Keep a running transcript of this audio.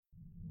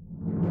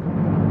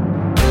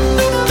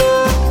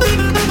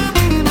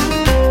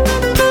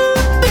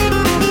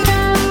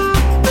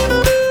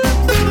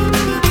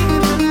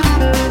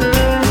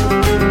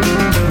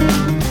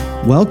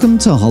Welcome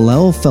to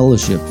Hallel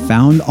Fellowship,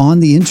 found on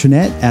the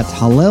internet at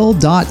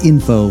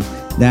hallel.info.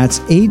 That's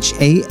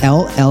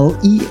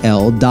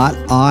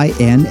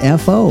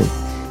HALLEL.info.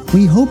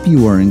 We hope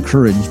you are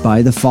encouraged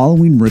by the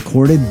following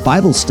recorded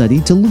Bible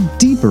study to look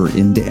deeper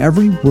into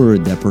every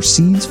word that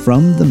proceeds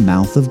from the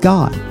mouth of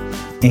God,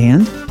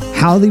 and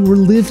how they were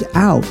lived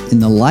out in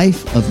the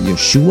life of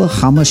Yeshua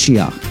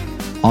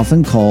HaMashiach,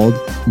 often called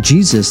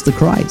Jesus the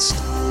Christ.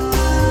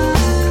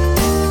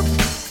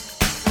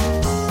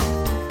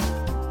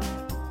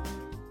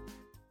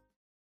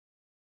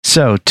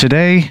 So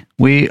today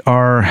we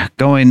are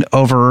going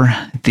over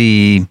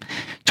the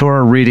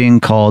Torah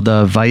reading called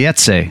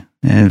Vayetze.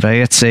 And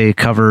Vayetze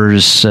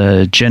covers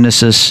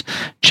Genesis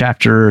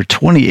chapter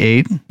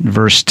 28,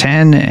 verse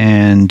 10,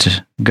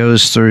 and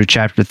goes through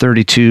chapter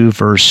 32,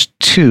 verse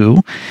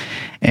 2.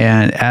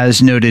 And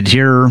as noted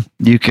here,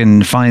 you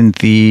can find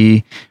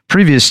the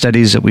previous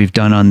studies that we've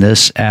done on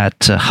this at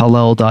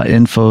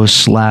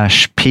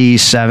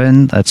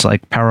hallel.info/P7. That's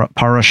like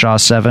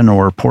Parashah 7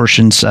 or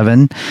Portion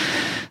 7.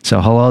 So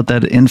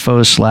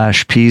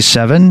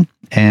hallel.info/P7.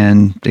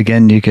 And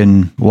again, you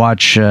can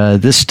watch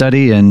this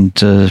study and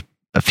a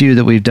few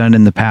that we've done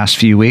in the past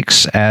few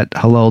weeks at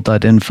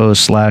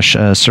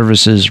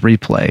hallel.info/services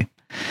replay.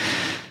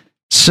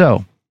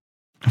 So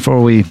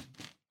before we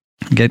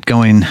get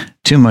going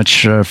too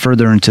much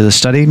further into the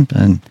study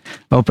and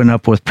open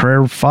up with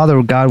prayer,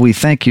 Father God, we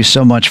thank you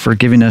so much for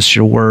giving us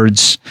your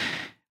words.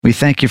 We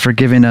thank you for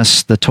giving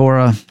us the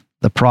Torah,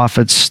 the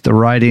prophets, the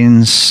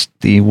writings,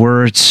 the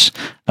words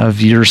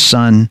of your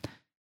Son.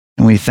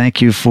 And we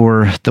thank you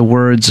for the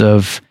words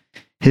of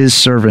his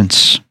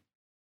servants.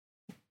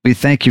 We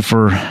thank you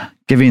for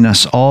giving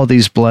us all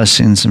these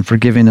blessings and for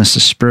giving us the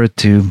Spirit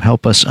to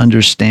help us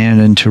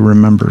understand and to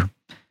remember.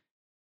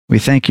 We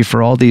thank you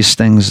for all these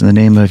things in the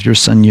name of your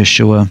Son,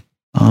 Yeshua.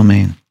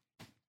 Amen.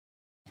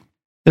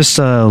 Just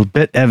a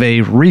bit of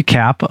a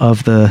recap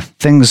of the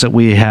things that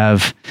we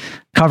have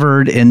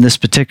covered in this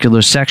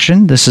particular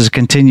section. This is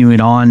continuing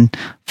on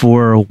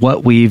for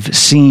what we've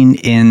seen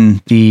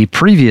in the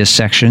previous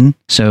section.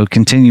 So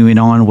continuing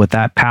on with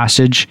that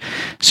passage.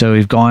 So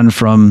we've gone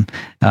from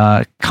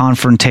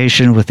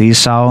confrontation with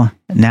Esau.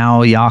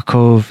 Now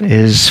Yaakov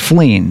is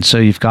fleeing. So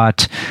you've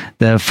got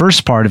the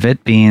first part of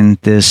it being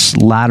this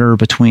ladder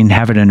between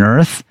heaven and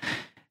earth.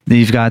 Then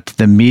you've got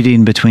the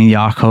meeting between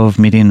Yaakov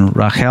meeting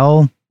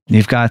Rachel.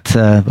 You've got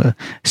a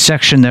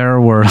section there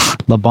where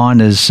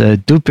Laban is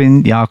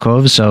duping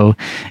Yaakov. So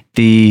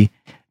the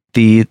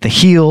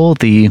heel,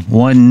 the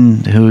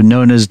one who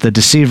known as the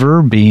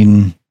deceiver,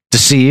 being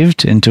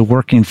deceived into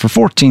working for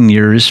 14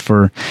 years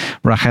for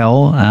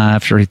Rachel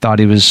after he thought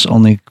he was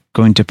only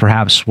going to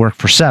perhaps work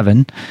for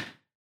 7.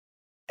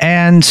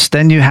 And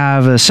then you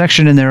have a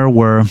section in there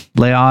where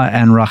Leah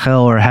and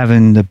Rachel are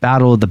having the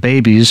battle of the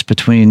babies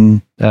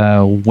between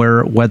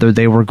whether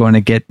they were going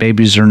to get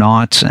babies or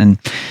not. And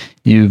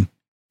you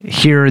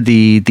hear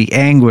the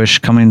anguish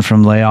coming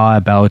from Leah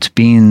about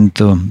being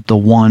the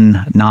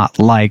one not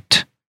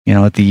liked,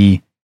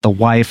 the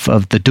wife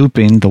of the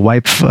duping, the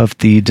wife of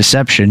the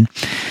deception,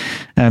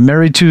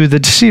 married to the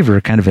deceiver.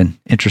 Kind of an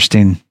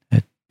interesting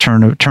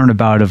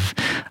turnabout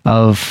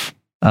of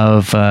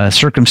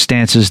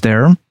circumstances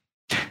there.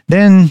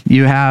 Then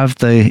you have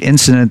the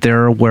incident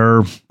there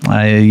where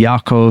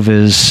Yaakov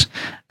is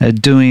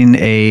doing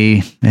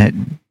a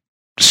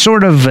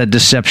sort of a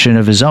deception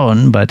of his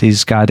own, but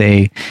he's got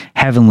a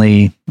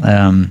heavenly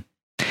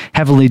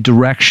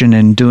direction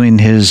in doing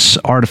his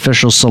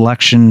artificial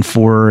selection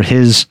for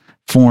his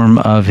form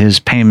of his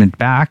payment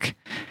back.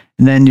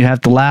 And then you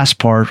have the last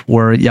part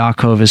where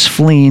Yaakov is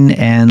fleeing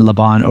and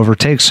Laban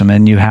overtakes him,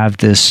 and you have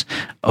this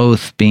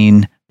oath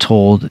being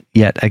told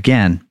yet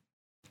again.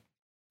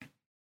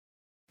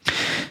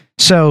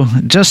 So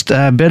just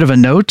a bit of a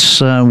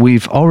note,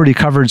 we've already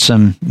covered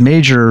some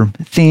major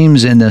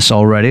themes in this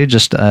already,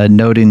 just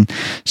noting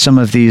some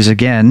of these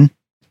again.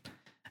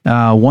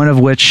 One of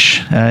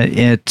which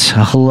at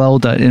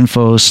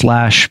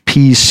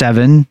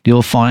hallel.info/P7,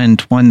 you'll find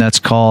one that's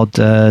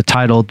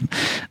titled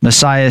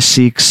Messiah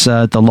Seeks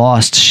the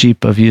Lost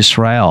Sheep of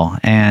Israel.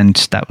 And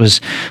that was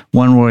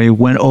one where we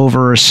went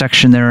over a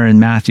section there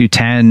in Matthew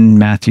 10,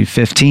 Matthew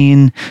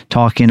 15,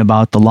 talking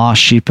about the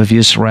lost sheep of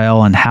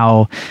Israel and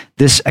how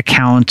this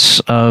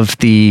account of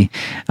the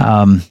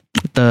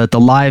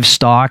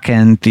livestock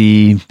and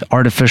the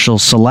artificial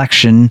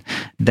selection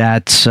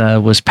that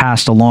was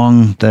passed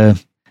along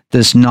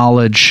this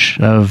knowledge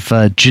of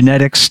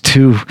genetics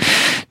to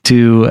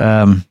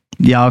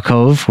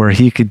Yaakov, where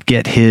he could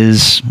get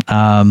his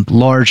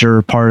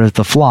larger part of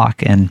the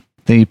flock, and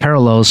the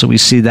parallels that we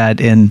see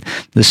that in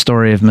the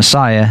story of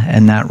Messiah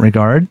in that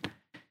regard.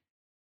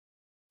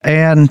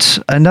 And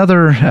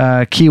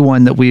another key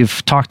one that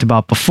we've talked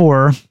about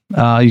before,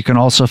 you can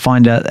also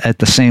find at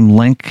the same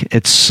link.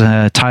 It's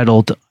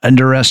titled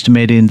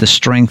Underestimating the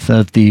Strength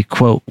of the,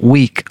 quote,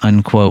 Weak,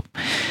 unquote.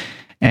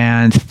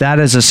 And that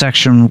is a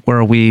section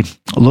where we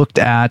looked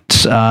at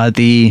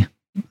the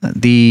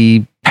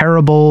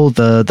parable,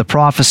 the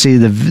prophecy,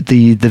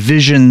 the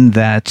vision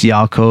that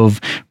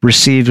Yaakov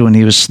received when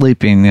he was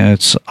sleeping.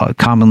 It's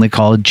commonly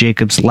called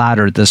Jacob's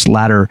ladder, this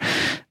ladder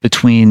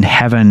between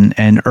heaven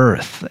and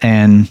earth.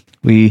 And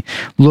we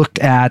looked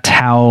at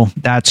how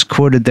that's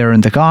quoted there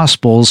in the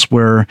Gospels,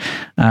 where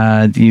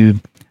you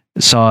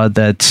saw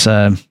that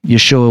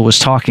Yeshua was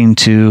talking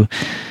to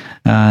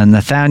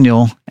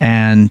Nathanael,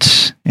 and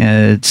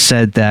it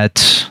said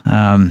that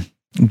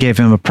gave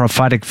him a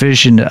prophetic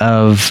vision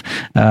of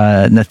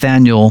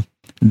Nathanael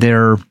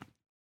there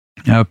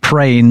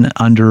praying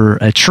under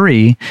a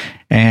tree,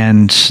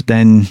 and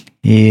then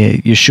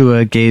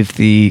Yeshua gave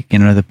the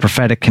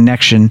prophetic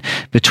connection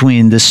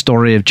between this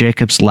story of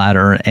Jacob's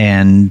ladder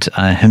and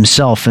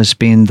himself as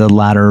being the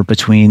ladder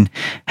between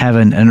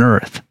heaven and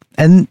earth.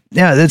 And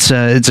yeah, it's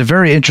a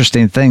very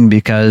interesting thing,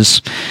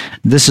 because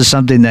this is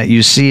something that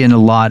you see in a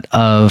lot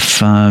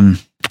of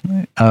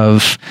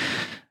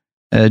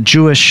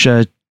Jewish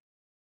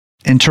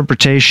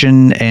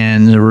interpretation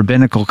and the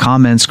rabbinical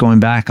comments going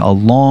back a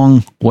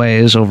long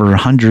ways, over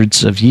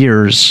hundreds of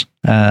years,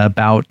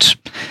 about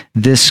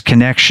this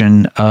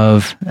connection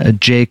of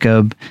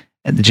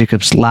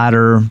Jacob's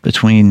ladder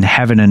between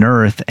heaven and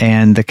earth,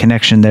 and the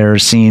connection there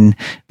seen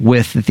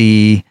with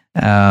the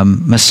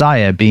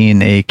Messiah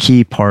being a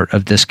key part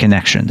of this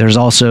connection. There's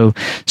also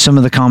some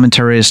of the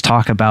commentaries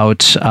talk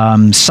about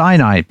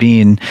Sinai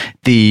being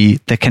the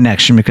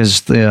connection,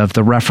 because of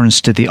the reference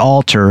to the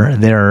altar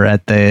there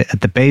at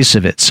the base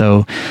of it.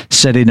 So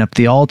setting up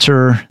the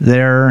altar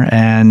there,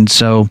 and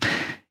so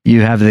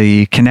you have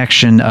the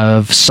connection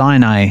of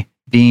Sinai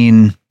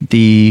being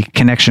the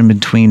connection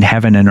between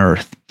heaven and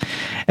earth.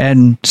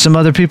 And some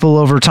other people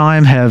over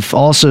time have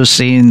also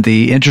seen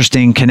the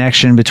interesting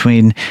connection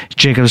between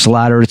Jacob's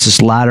ladder. It's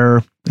this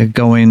ladder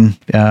going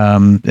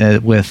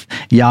with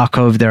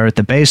Yaakov there at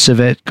the base of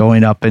it,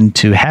 going up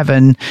into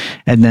heaven,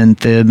 and then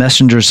the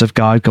messengers of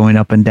God going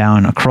up and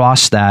down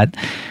across that.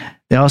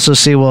 They also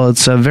see, well,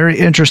 it's a very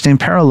interesting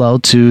parallel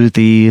to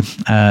the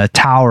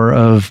Tower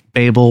of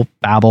Babel,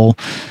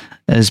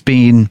 as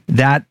being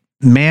that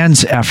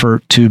man's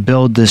effort to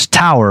build this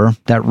tower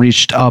that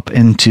reached up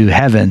into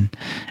heaven.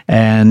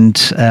 And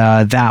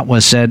that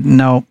was said,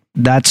 no,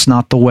 that's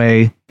not the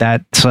way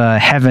that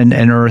heaven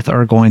and earth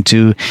are going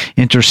to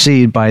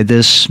intercede by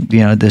this,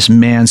 this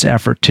man's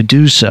effort to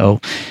do so,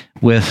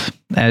 with,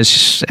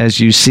 as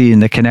you see in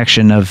the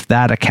connection of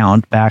that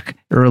account back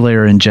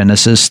earlier in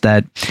Genesis,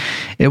 that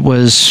it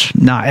was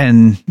not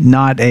an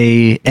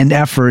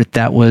effort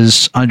that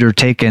was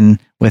undertaken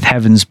with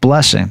heaven's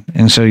blessing.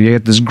 And so you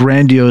get this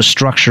grandiose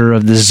structure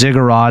of the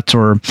ziggurat,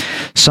 or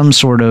some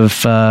sort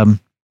of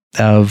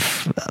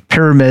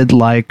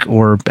pyramid-like,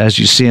 or as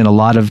you see in a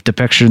lot of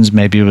depictions,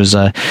 maybe it was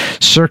a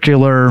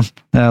circular,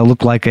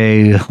 looked like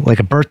a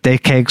birthday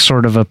cake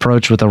sort of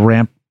approach with a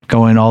ramp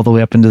going all the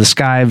way up into the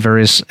sky,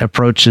 various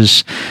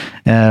approaches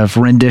of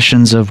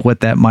renditions of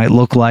what that might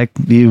look like.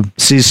 You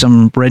see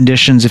some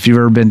renditions if you've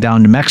ever been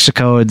down to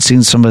Mexico and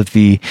seen some of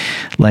the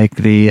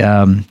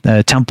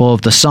Temple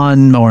of the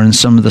Sun, or in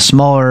some of the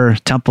smaller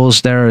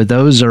temples there.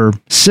 Those are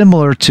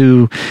similar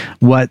to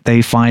what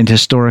they find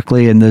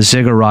historically in the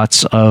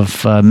ziggurats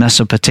of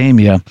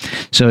Mesopotamia.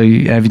 So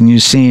have you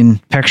seen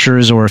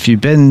pictures, or if you've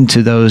been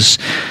to those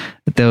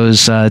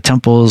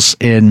temples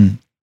in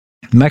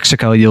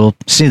Mexico, you'll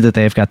see that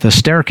they've got the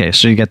staircase.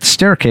 So you get the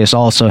staircase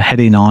also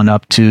heading on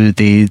up to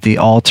the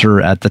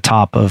altar at the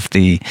top of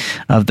the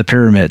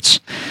pyramids.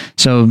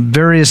 So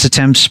various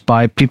attempts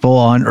by people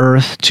on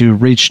earth to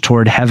reach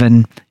toward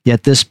heaven.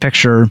 Yet this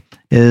picture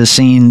is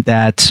seen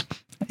that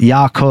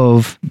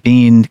Yaakov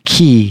being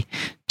key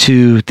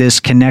to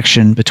this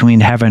connection between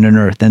heaven and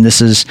earth. And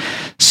this is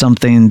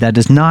something that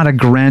is not a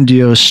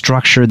grandiose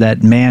structure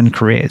that man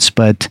creates,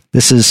 but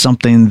this is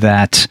something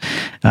that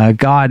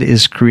God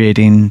is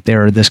creating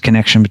there, this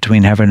connection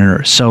between heaven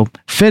and earth. So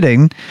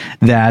fitting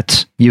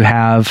that you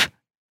have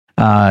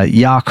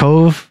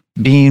Yaakov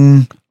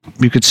being,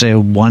 you could say,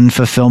 one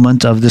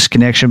fulfillment of this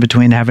connection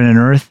between heaven and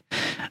earth.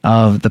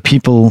 The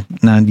people,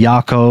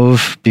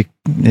 Yaakov,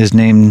 his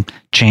name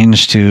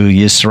changed to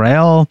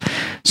Yisrael.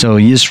 So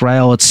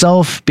Yisrael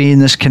itself being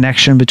this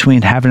connection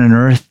between heaven and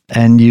earth.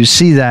 And you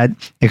see that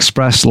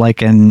expressed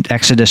like in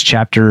Exodus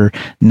chapter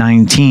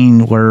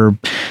 19, where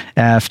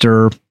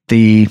after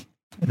the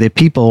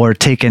people are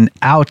taken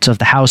out of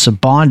the house of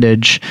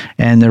bondage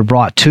and they're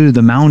brought to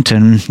the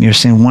mountain, you're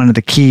seeing one of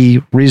the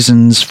key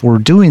reasons for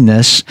doing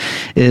this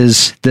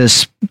is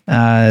this,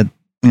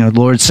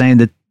 Lord saying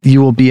that you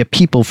will be a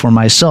people for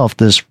myself,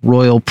 this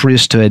royal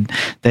priesthood,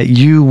 that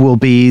you will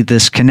be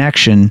this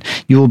connection.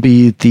 You will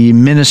be the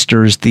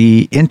ministers,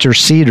 the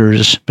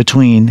interceders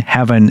between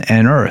heaven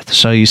and earth.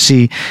 So you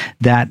see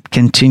that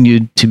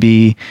continued to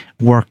be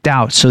worked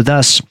out. So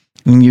thus,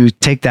 when you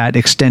take that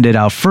extended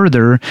out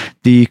further,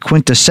 the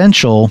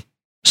quintessential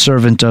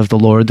servant of the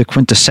Lord, the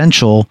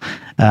quintessential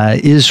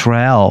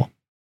Israel,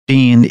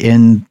 being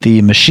in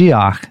the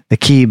Mashiach, the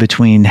key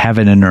between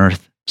heaven and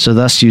earth. So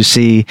thus you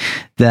see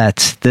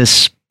that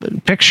this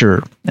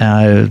picture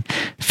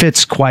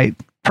fits quite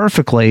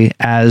perfectly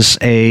as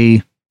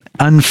a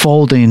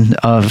unfolding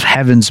of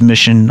heaven's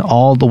mission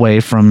all the way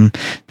from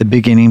the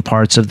beginning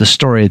parts of the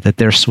story, that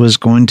there was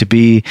going to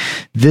be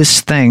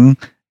this thing,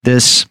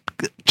 this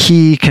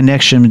key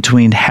connection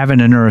between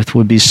heaven and earth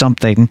would be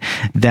something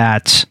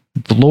that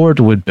the Lord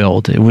would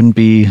build. It wouldn't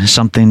be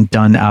something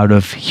done out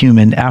of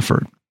human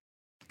effort.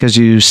 Because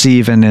you see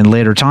even in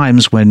later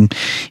times when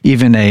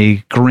even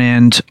a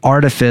grand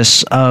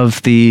artifice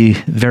of the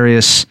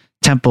various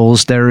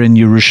temples there in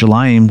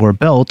Jerusalem were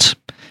built,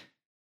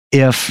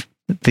 if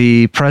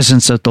the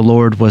presence of the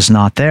Lord was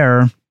not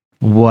there,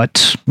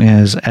 what,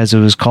 as it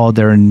was called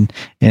there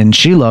in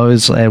Shiloh,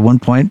 is at one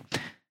point,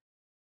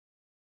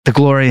 the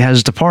glory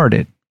has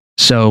departed.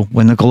 So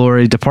when the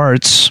glory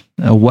departs,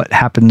 what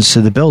happens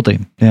to the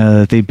building?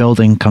 The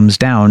building comes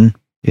down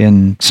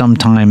in some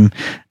time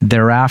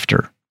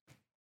thereafter.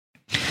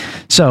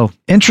 So,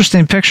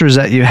 interesting pictures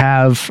that you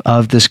have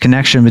of this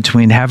connection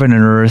between heaven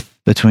and earth,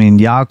 between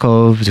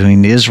Yaakov,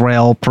 between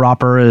Israel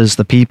proper as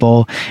the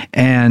people,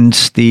 and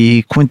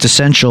the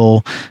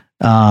quintessential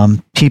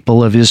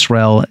people of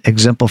Israel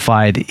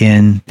exemplified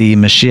in the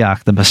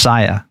Mashiach, the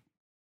Messiah.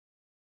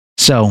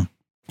 So,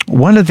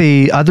 one of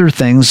the other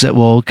things that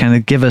will kind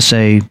of give us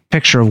a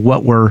picture of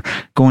what we're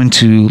going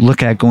to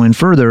look at going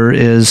further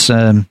is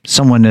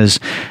someone has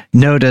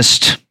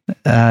noticed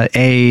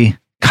a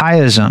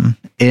chiasm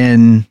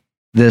in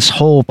this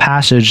whole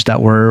passage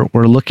that we're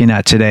looking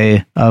at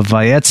today of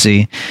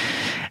Vayetze.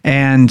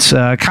 And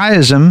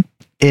chiasm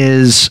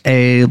is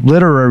a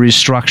literary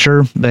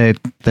structure.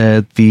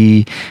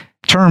 The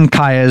term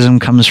chiasm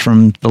comes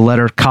from the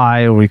letter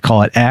chi, or we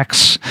call it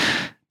X.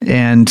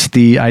 And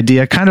the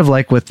idea, kind of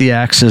like with the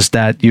X, is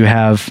that you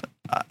have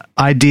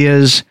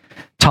ideas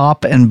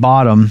top and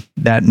bottom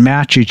that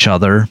match each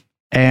other,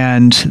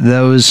 and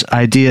those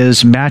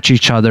ideas match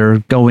each other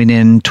going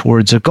in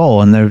towards a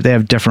goal, and they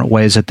have different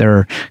ways that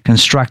they're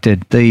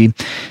constructed. The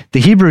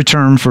Hebrew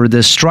term for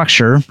this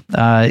structure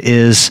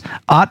is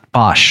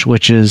atbash,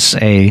 which is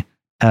a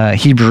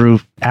Hebrew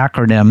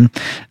acronym,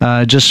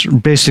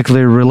 just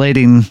basically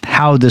relating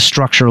how this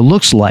structure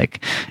looks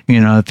like.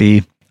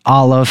 The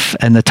Aleph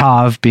and the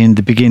Tav being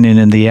the beginning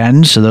and the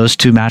end, so those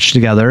two match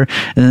together,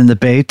 and then the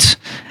Beit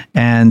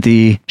and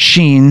the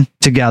Sheen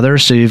together,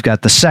 so you've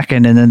got the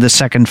second, and then the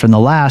second from the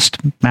last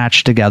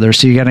match together,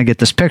 so you're going to get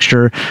this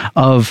picture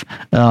of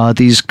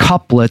these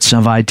couplets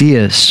of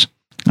ideas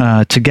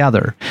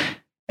together.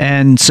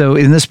 And so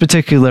in this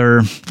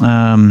particular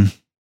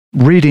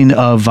reading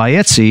of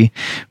Vayetze,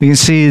 we can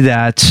see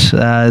that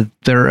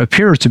there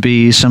appear to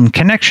be some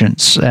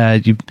connections.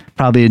 You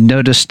probably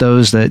noticed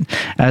those that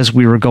as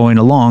we were going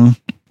along,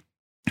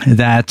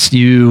 that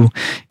you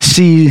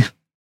see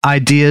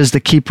ideas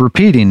that keep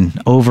repeating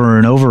over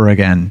and over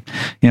again.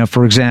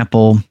 For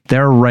example,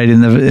 they're right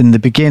in the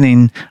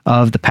beginning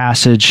of the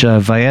passage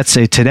of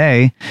Vayetze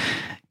today.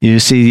 You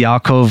see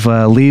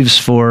Yaakov leaves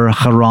for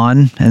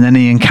Haran, and then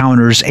he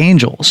encounters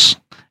angels.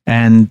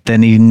 And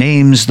then he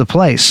names the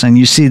place, and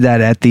you see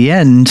that at the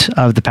end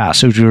of the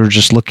passage we were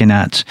just looking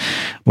at,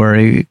 where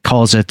he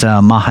calls it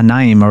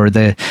Mahanaim, or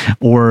the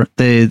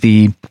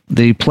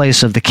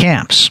place of the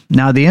camps.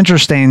 Now, the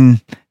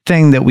interesting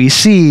thing that we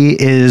see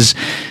is,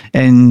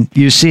 and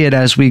you see it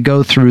as we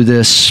go through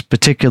this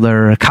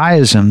particular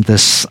chiasm,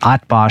 this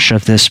atbash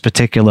of this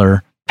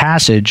particular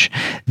passage,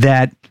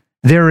 that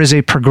there is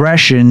a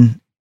progression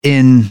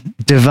in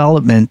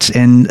development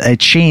and a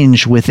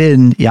change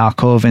within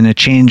Yaakov and a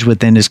change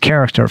within his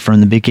character from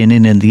the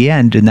beginning and the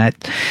end, and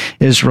that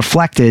is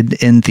reflected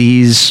in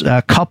these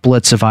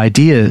couplets of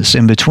ideas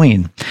in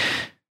between.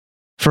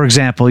 For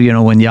example,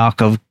 when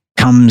Yaakov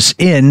comes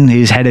in,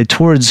 he's headed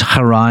towards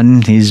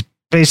Haran, he's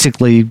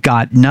basically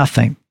got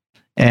nothing,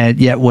 and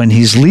yet when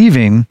he's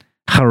leaving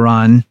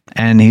Haran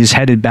and he's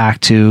headed back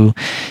to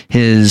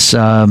his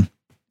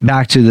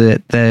back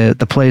to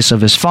the place of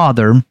his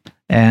father,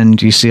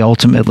 and you see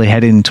ultimately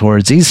heading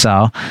towards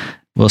Esau,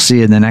 we'll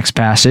see in the next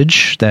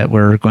passage that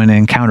we're going to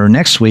encounter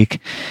next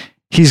week,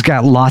 he's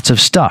got lots of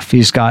stuff.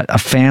 He's got a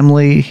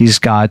family, he's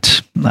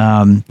got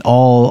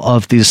all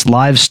of these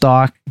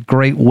livestock,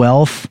 great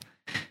wealth,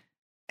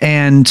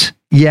 and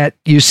yet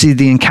you see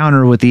the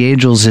encounter with the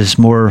angels is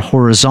more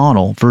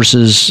horizontal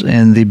versus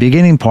in the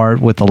beginning part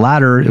with the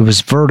ladder, it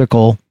was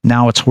vertical,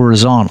 now it's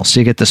horizontal. So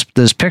you get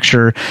this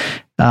picture,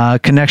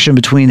 connection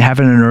between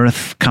heaven and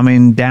earth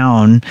coming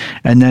down,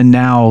 and then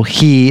now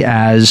he,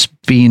 as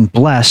being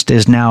blessed,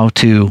 is now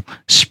to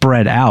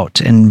spread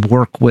out and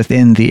work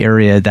within the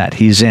area that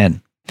he's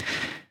in.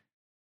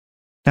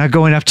 Now,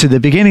 going up to the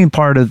beginning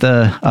part of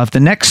the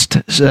next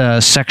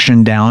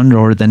section down,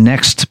 or the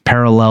next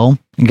parallel,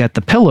 you got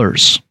the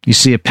pillars. You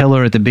see a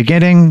pillar at the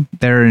beginning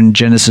there in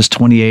Genesis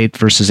 28,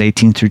 verses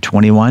 18 through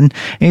 21, and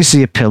you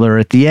see a pillar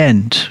at the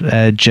end,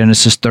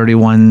 Genesis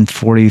 31,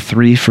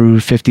 43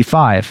 through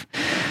 55.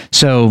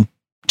 So,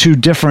 two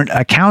different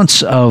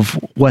accounts of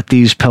what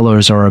these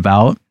pillars are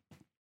about.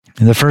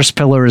 The first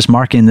pillar is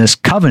marking this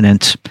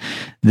covenant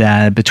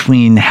that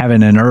between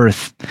heaven and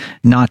earth,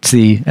 not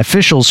the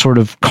official sort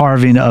of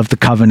carving of the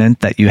covenant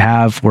that you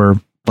have where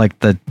like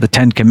the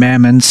Ten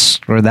Commandments,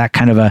 or that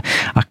kind of a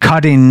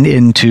cutting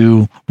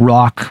into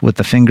rock with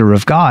the finger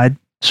of God,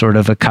 sort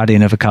of a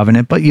cutting of a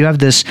covenant. But you have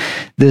this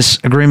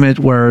agreement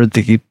where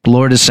the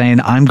Lord is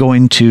saying, I'm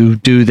going to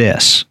do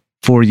this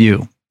for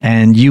you,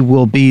 and you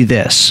will be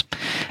this.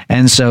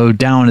 And so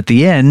down at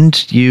the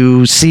end,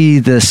 you see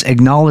this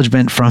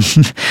acknowledgement from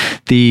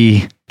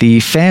the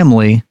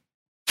family,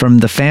 from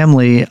the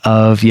family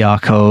of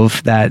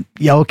Yaakov, that,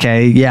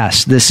 okay,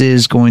 yes, this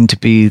is going to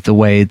be the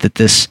way that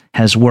this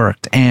has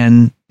worked.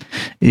 And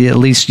at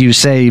least you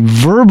say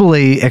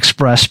verbally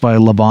expressed by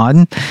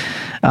Laban,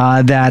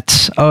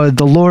 that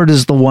the Lord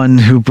is the one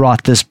who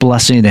brought this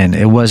blessing in.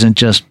 It wasn't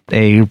just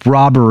a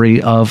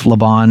robbery of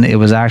Laban. It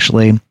was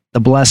actually the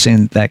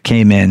blessing that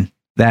came in.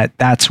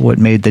 That's what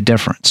made the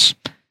difference.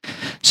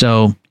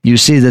 So you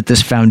see that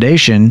this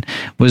foundation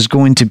was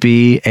going to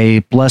be a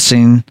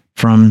blessing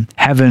from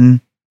heaven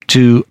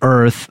to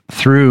earth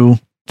through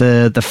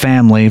the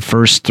family,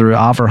 first through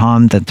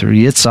Avraham, then through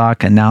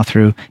Yitzhak, and now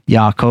through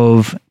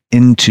Yaakov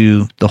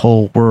into the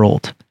whole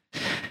world.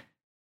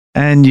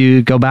 And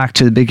you go back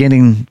to the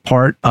beginning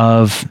part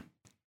of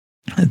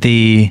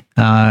the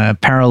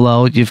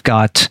parallel. You've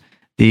got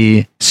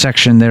the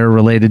section there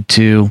related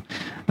to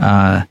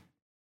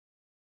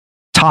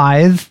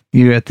tithe.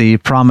 You get the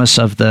promise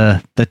of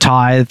the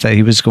tithe, that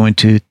he was going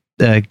to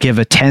give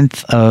a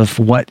tenth of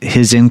what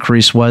his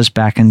increase was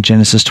back in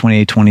Genesis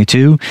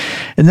 28:22.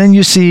 And then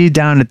you see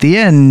down at the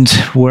end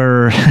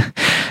where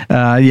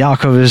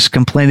Yaakov is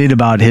complaining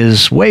about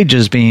his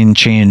wages being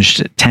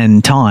changed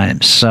 10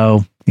 times.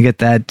 So you get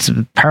that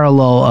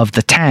parallel of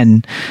the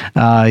 10.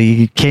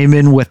 He came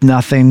in with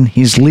nothing.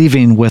 He's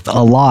leaving with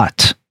a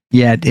lot.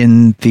 Yet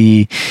in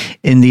the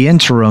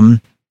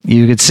interim,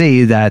 you could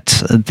see that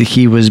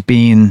he was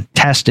being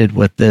tested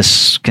with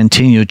this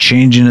continued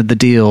changing of the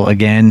deal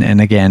again and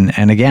again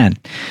and again.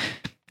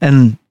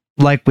 And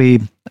like we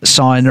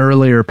saw in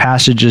earlier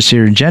passages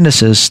here in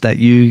Genesis, that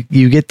you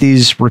get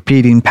these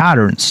repeating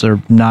patterns.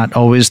 They're not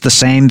always the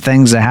same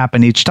things that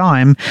happen each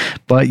time,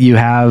 but you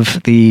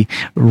have the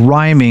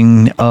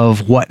rhyming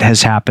of what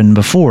has happened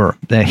before,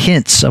 the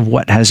hints of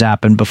what has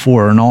happened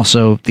before, and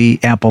also the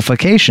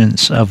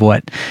amplifications of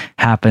what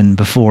happened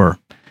before.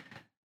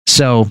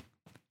 So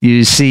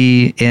you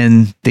see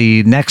in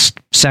the next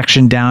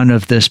section down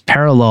of this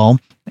parallel,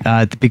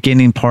 the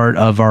beginning part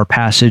of our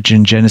passage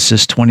in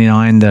Genesis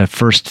 29, the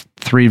first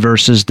 3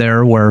 verses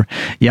there, where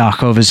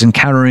Yaakov is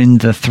encountering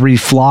the 3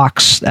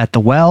 flocks at the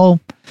well.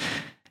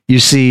 You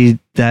see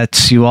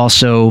that you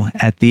also,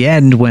 at the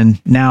end, when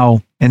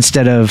now,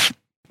 instead of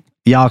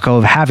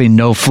Yaakov having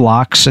no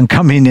flocks and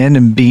coming in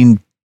and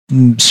being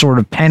sort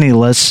of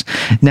penniless,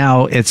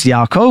 now it's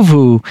Yaakov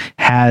who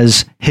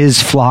has his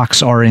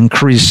flocks are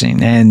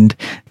increasing, and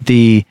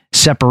the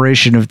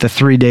separation of the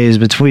 3 days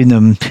between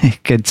them, you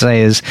could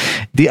say, is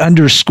the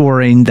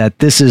underscoring that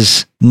this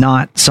is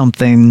not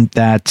something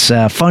that's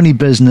funny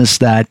business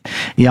that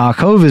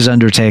Yaakov is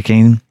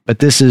undertaking, but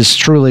this is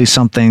truly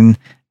something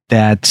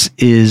that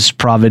is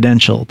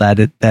providential,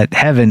 that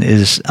heaven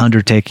is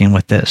undertaking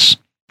with this.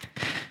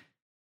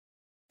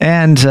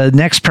 And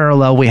next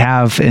parallel we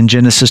have in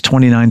Genesis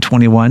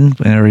 29:21,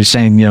 where he's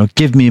saying,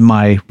 give me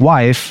my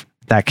wife.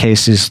 That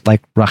case is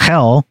like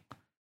Rachel.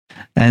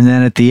 And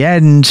then at the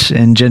end,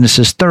 in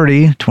Genesis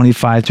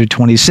 30:25 through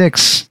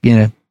 26,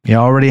 he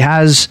already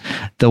has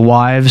the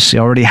wives, he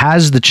already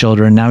has the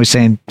children. Now he's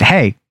saying,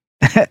 hey,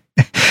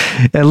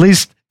 at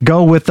least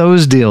go with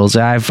those deals.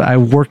 I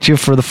worked here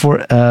for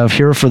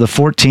the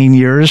 14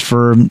 years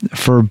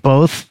for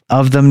both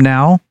of them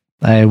now.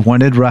 I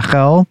wanted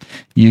Rachel.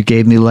 You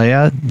gave me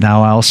Leah.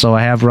 Now also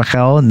I have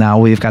Rachel. Now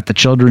we've got the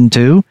children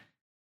too.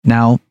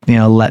 Now,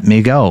 let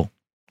me go.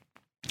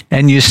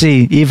 And you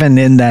see, even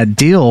in that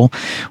deal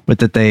with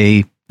that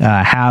they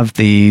have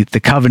the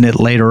covenant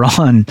later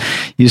on,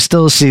 you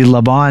still see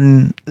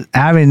Laban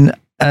having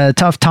a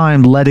tough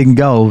time letting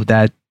go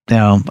that,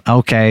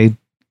 okay,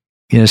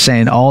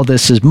 saying all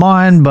this is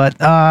mine, but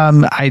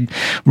I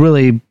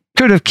really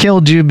could have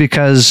killed you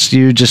because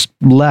you just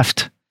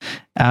left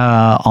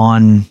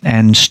on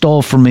and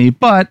stole from me,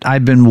 but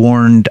I've been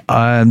warned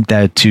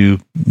that to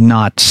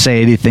not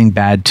say anything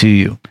bad to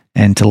you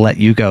and to let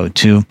you go,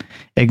 to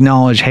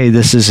acknowledge, hey,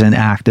 this is an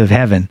act of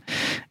heaven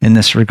in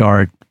this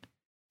regard.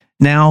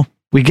 Now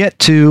we get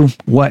to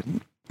what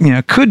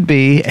could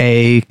be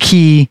a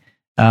key,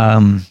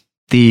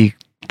 the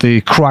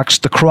crux,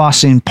 the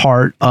crossing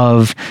part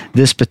of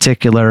this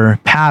particular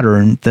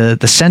pattern, the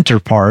center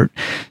part,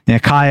 the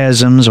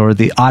chiasms, or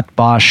the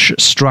atbash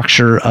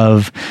structure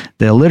of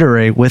the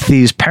alliterate, with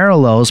these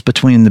parallels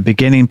between the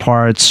beginning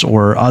parts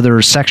or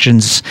other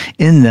sections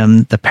in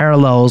them, the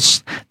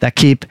parallels that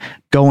keep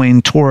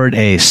going toward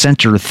a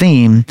center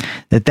theme,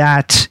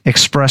 that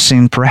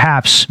expressing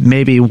perhaps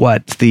maybe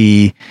what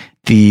the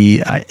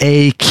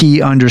a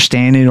key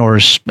understanding or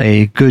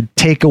a good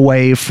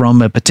takeaway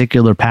from a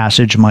particular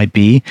passage might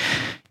be.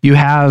 You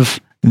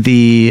have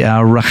the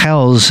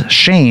Rachel's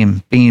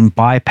shame being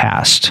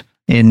bypassed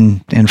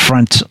in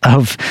front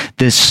of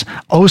this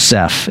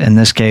Oseph, in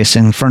this case,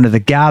 in front of the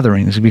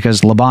gatherings,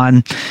 because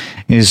Laban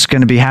is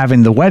going to be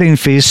having the wedding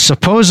feast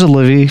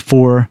supposedly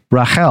for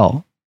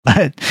Rachel.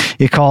 But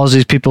he calls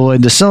these people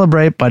in to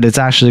celebrate, but it's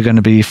actually going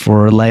to be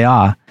for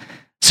Leah.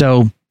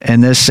 So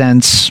in this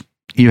sense,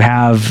 you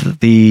have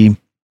the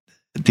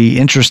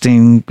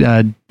interesting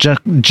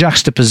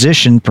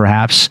juxtaposition,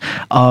 perhaps,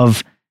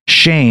 of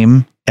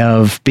shame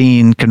of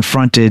being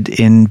confronted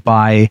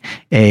by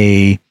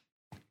a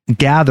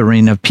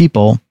gathering of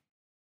people.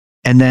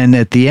 And then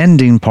at the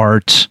ending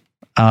part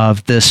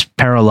of this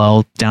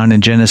parallel, down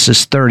in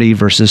Genesis 30,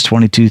 verses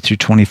 22 through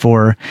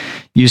 24,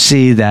 you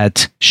see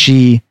that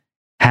she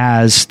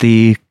has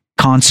the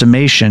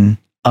consummation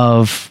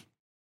of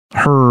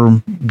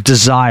her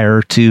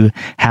desire to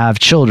have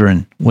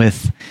children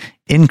with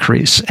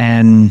increase.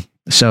 And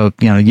so,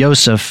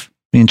 Yosef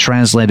being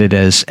translated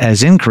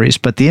as increase.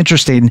 But the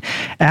interesting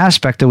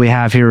aspect that we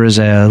have here is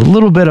a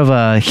little bit of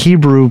a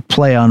Hebrew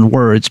play on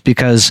words,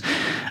 because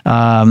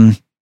Oseph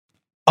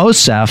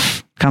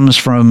comes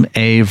from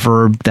a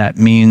verb that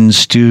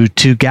means to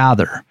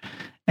gather.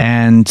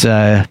 And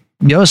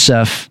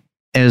Yosef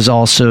is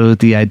also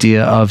the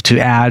idea of to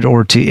add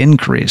or to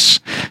increase.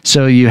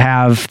 So you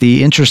have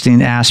the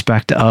interesting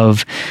aspect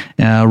of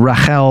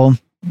Rachel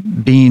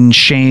being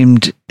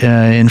shamed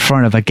in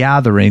front of a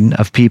gathering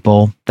of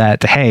people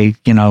that, hey,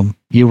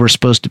 you were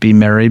supposed to be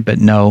married, but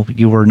no,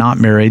 you were not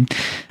married.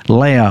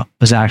 Leah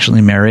was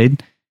actually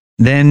married.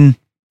 Then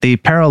the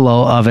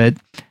parallel of it,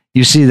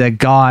 you see that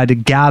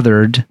God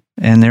gathered,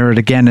 and there it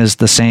again is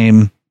the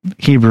same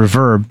Hebrew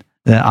verb,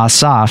 the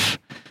asaf,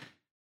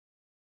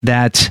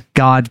 that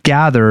God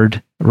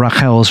gathered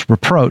Rachel's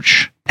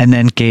reproach and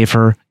then gave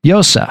her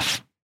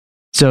Yosef.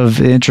 So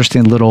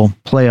interesting little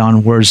play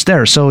on words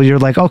there. So you're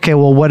like, okay,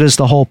 well, what is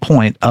the whole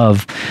point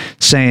of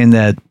saying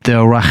that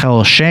the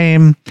Rachel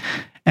shame,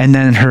 and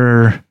then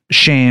her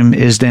shame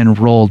is then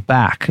rolled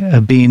back,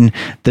 being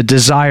the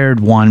desired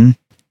one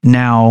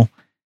now,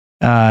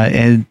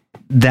 and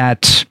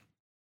that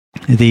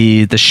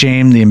the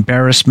shame, the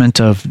embarrassment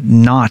of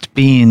not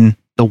being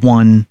the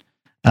one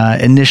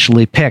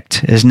initially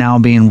picked is now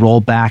being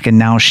rolled back, and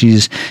now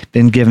she's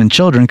been given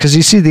children. Because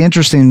you see the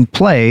interesting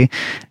play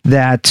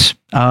that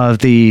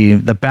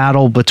the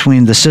battle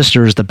between the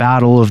sisters, the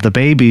battle of the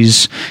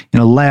babies.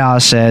 Leah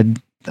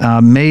said,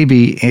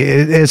 maybe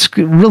it's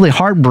really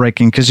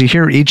heartbreaking, because you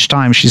hear each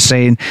time she's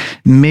saying,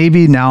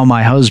 maybe now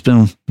my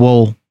husband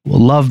will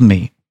love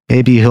me.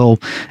 Maybe he'll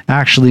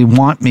actually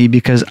want me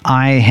because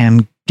I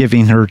am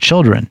giving her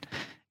children.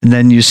 And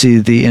then you see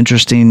the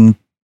interesting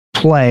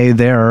play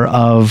there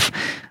of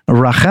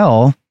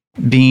Rachel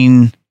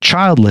being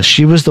childless.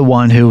 She was the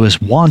one who was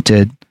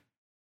wanted,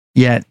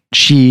 yet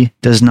she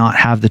does not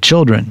have the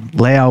children.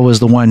 Leah was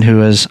the one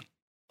who is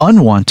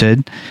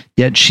unwanted,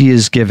 yet she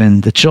is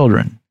given the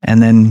children.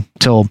 And then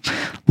till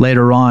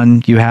later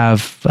on, you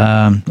have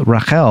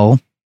Rachel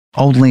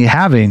only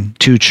having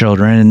 2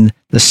 children, and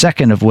the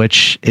second of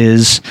which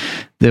is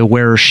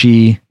where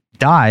she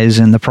dies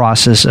in the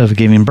process of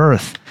giving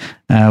birth.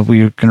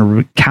 We're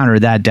going to counter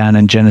that down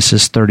in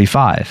Genesis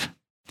 35.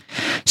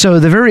 So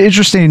the very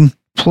interesting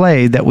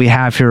play that we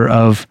have here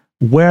of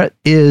where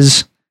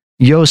is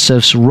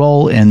Joseph's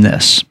role in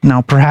this.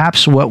 Now,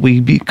 perhaps what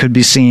we could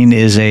be seeing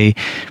is a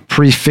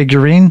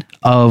prefiguring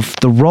of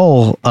the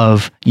role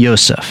of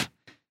Joseph.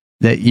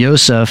 That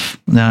Joseph,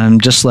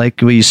 just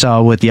like we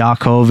saw with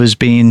Yaakov as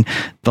being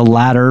the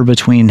ladder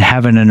between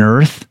heaven and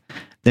earth,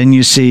 then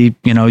you see,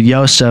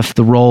 Joseph,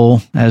 the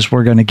role, as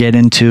we're going to get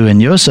into in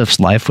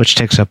Joseph's life, which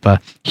takes up a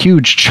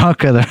huge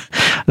chunk of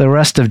the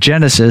rest of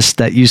Genesis,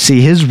 that you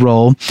see his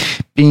role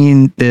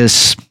being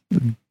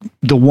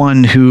the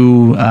one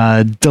who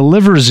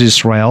delivers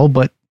Israel,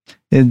 but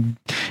in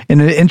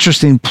an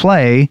interesting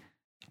play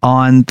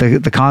on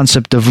the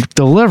concept of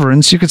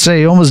deliverance, you could say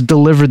he almost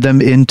delivered them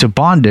into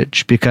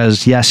bondage,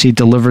 because yes, he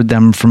delivered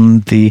them from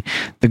the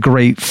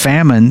great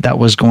famine that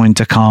was going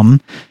to come,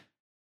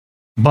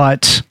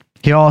 but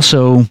he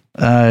also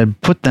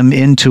put them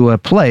into a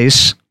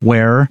place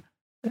where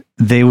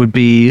they would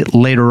be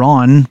later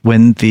on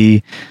when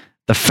the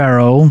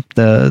Pharaoh,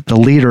 the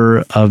leader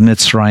of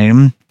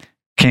Mitzrayim,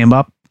 came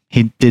up.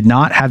 He did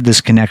not have this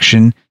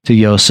connection to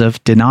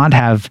Joseph, did not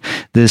have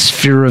this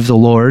fear of the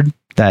Lord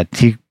that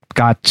he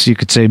got, you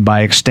could say,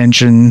 by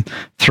extension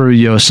through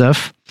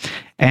Joseph.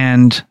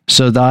 And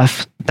so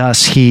thus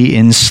he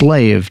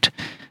enslaved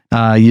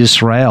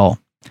Israel.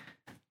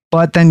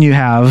 But then you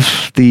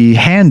have the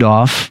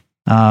handoff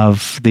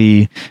of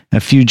a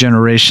few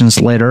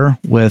generations later,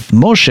 with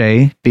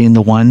Moshe being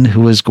the one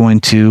who is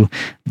going to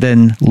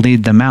then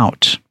lead them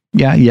out.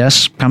 Yeah,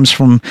 yes, comes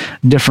from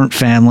a different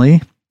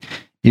family.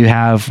 You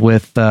have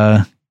with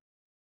not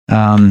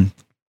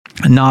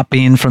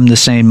being from the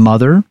same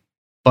mother,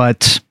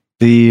 but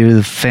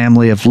the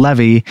family of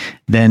Levi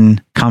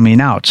then coming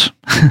out.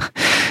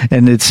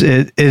 And it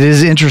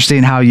is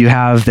interesting how you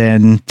have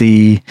then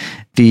the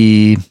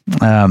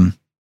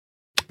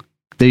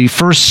the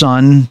first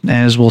son,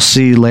 as we'll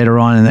see later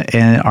on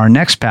in our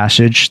next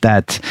passage,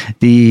 that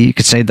you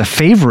could say the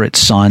favorite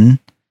son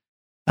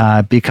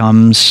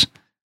becomes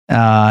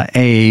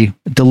a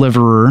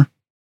deliverer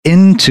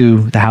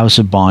into the house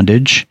of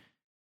bondage.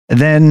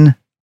 Then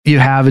you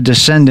have a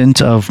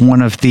descendant of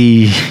one of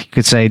the, you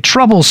could say,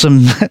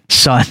 troublesome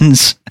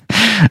sons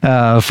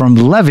from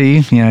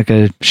Levi.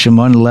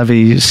 Shimon and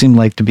Levi seem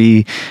like to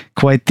be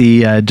quite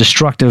the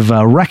destructive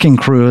wrecking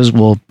crew, as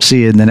we'll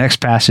see in the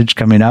next passage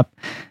coming up.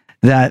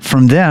 That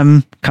from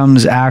them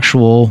comes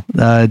actual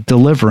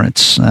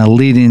deliverance,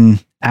 leading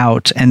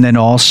out, and then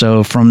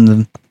also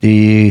from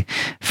the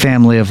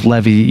family of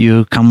Levi,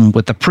 you come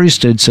with the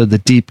priesthood, so the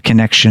deep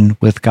connection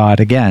with God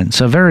again.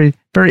 So very,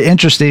 very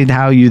interesting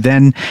how you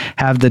then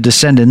have the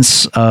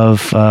descendants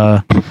of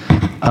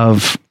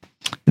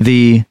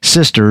the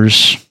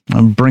sisters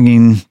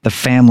bringing the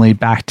family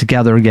back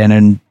together again,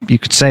 and you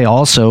could say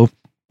also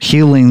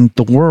healing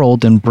the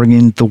world and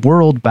bringing the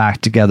world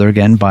back together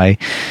again by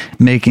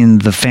making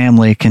the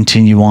family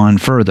continue on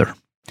further.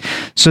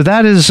 So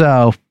that is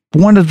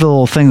one of the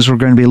little things we're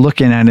going to be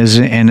looking at,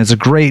 and it's a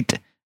great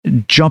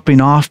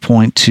jumping off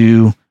point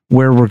to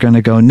where we're going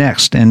to go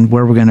next, and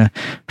where we're going to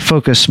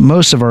focus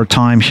most of our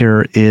time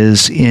here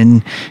is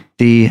in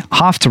the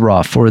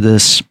Haftarah for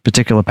this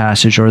particular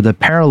passage, or the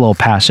parallel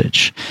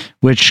passage,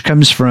 which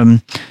comes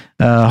from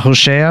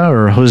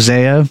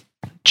Hosea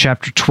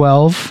chapter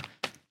 12.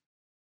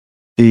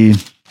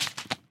 There's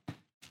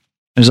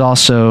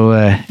also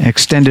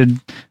extended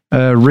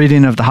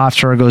reading of the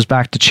Haftarah goes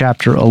back to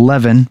chapter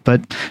 11,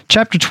 but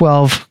chapter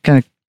 12 kind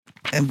of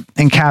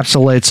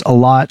encapsulates a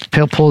lot,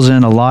 pulls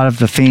in a lot of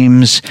the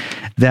themes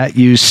that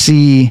you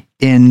see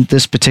in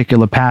this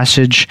particular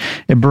passage.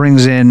 It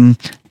brings in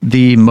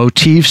the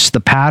motifs, the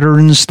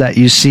patterns that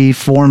you see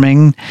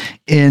forming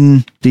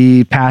in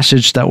the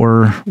passage that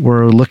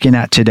we're looking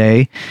at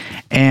today,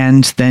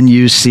 and then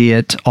you see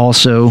it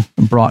also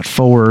brought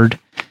forward,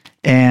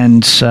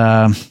 and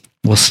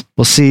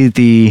we'll see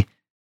the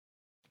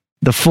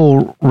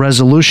full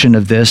resolution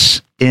of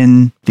this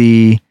in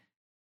the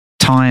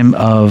time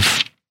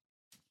of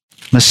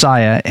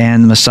Messiah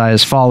and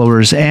Messiah's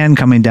followers, and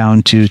coming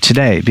down to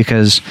today,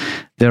 because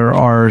there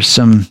are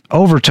some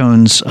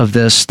overtones of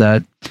this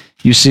that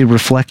you see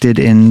reflected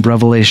in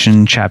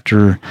Revelation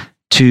chapter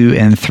 2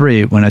 and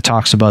 3 when it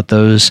talks about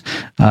those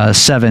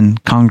 7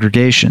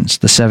 congregations,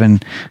 the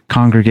 7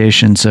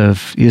 congregations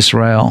of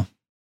Israel.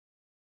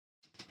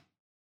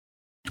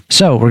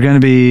 So we're going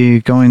to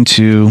be going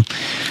to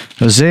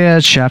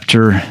Hosea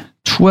chapter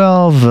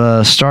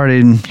 12,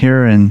 starting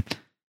here in,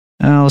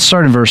 I'll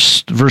start in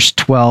verse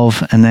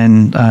 12, and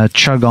then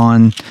chug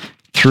on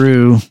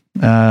through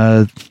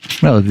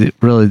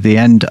really the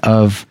end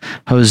of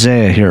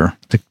Hosea here,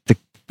 to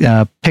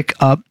pick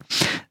up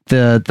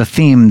the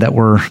theme that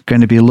we're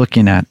going to be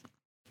looking at.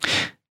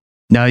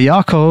 Now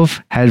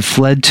Yaakov had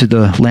fled to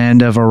the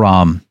land of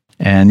Aram,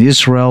 and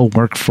Israel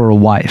worked for a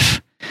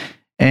wife,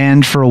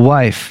 and for a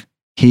wife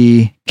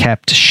he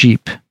kept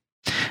sheep.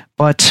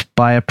 But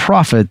by a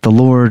prophet the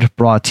Lord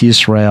brought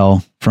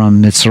Israel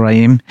from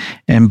Mitzrayim,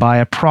 and by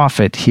a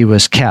prophet he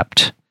was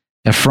kept.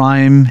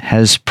 Ephraim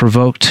has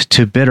provoked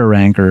to bitter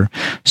anger,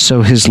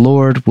 so his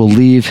Lord will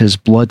leave his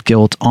blood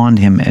guilt on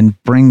him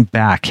and bring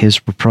back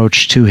his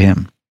reproach to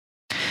him.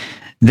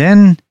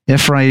 Then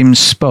Ephraim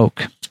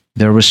spoke.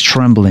 There was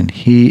trembling.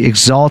 He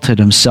exalted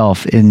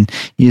himself in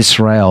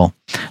Israel,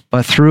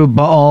 but through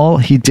Baal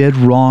he did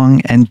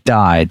wrong and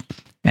died.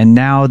 And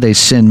now they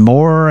sin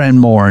more and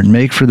more and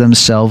make for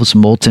themselves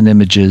molten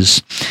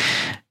images,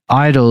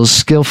 idols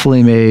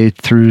skillfully made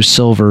through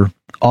silver,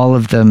 all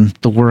of them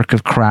the work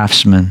of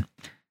craftsmen.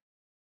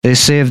 They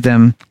say of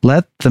them,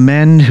 let the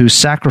men who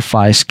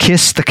sacrifice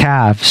kiss the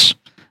calves.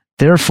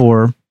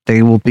 Therefore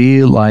they will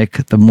be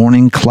like the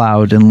morning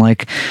cloud, and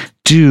like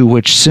dew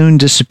which soon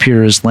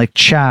disappears, like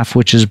chaff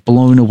which is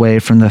blown away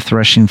from the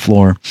threshing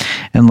floor,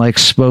 and like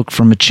smoke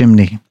from a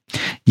chimney.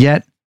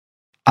 Yet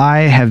I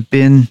have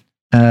been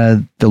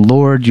the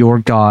Lord your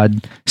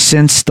God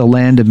since the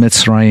land of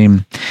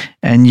Mitzrayim,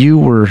 and you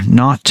were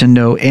not to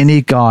know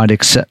any God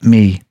except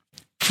me,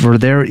 for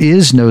there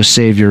is no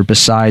Savior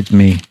besides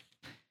me.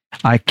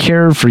 I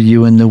cared for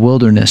you in the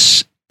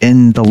wilderness,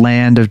 in the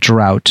land of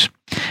drought.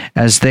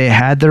 As they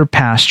had their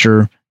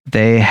pasture,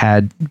 they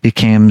had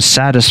become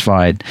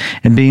satisfied,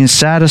 and being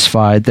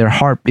satisfied, their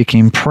heart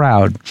became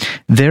proud.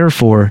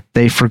 Therefore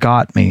they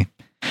forgot me.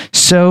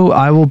 So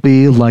I will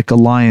be like a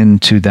lion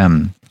to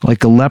them.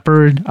 Like a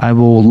leopard, I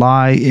will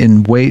lie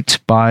in wait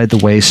by the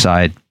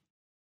wayside.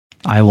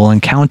 I will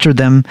encounter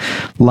them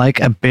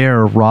like a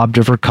bear robbed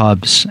of her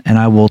cubs, and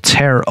I will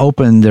tear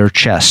open their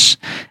chests,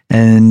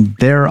 and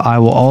there I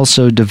will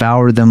also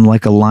devour them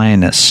like a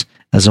lioness,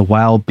 as a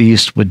wild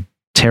beast would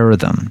tear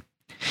them.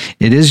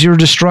 It is your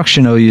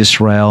destruction, O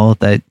Israel,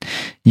 that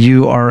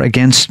you are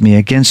against me,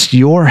 against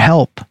your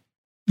help.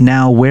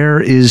 Now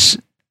where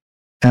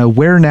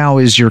now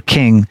is your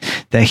king,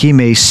 that he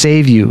may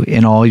save you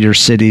in all your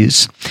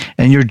cities,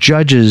 and your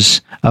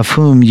judges of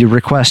whom you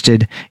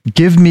requested,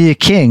 give me a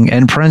king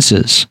and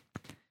princes.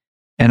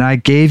 And I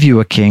gave you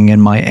a king in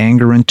my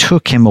anger and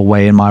took him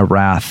away in my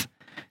wrath.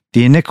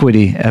 The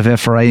iniquity of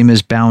Ephraim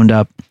is bound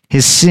up.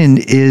 His sin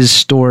is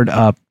stored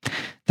up.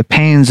 The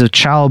pains of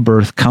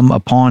childbirth come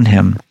upon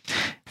him,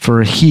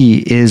 for he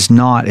is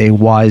not a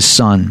wise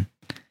son.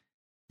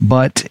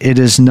 But it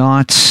is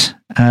not,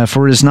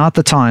 for it is not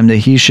the time that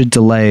he should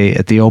delay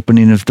at the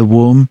opening of the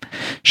womb.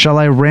 Shall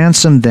I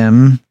ransom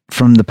them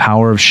from the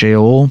power of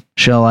Sheol?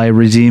 Shall I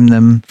redeem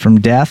them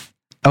from death?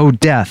 O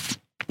death,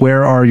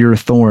 where are your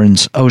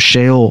thorns? O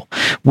Sheol,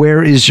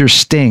 where is your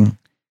sting?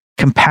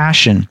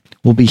 Compassion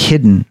will be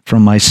hidden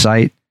from my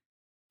sight.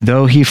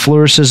 Though he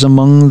flourishes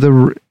among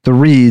the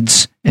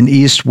reeds, an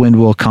east wind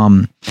will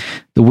come,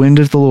 the wind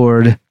of the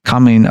Lord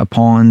coming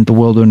upon the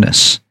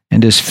wilderness,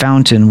 and his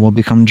fountain will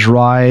become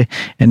dry,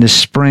 and his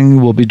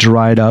spring will be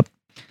dried up.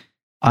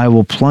 I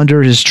will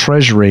plunder his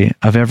treasury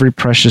of every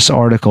precious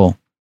article.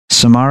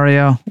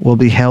 Samaria will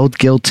be held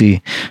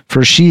guilty,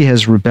 for she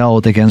has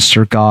rebelled against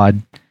her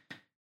God.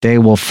 They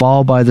will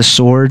fall by the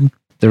sword,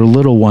 their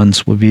little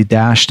ones will be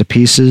dashed to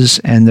pieces,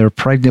 and their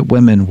pregnant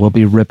women will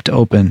be ripped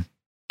open.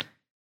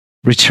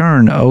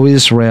 Return, O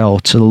Israel,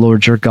 to the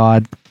Lord your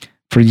God,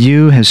 for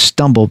you have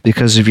stumbled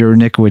because of your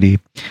iniquity.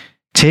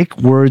 Take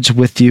words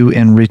with you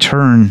and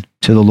return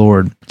to the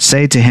Lord.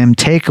 Say to him,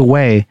 take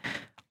away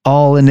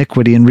all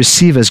iniquity and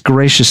receive us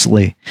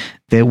graciously,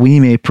 that we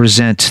may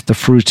present the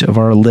fruit of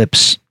our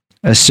lips.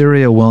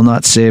 Assyria will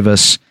not save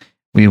us.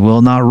 We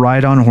will not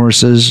ride on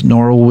horses,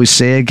 nor will we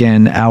say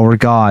again, our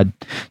God,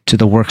 to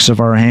the works of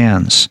our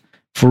hands.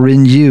 For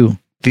in you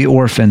the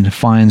orphan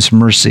finds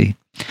mercy.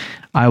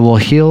 I will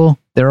heal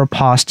their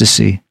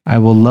apostasy. I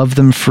will love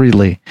them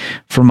freely,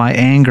 for my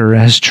anger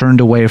has turned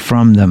away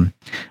from them.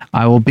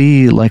 I will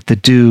be like the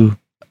dew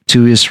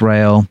to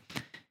Israel.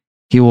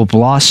 He will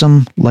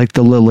blossom like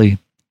the lily.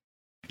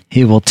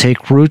 He will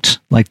take root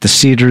like the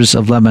cedars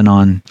of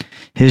Lebanon.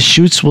 His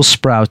shoots will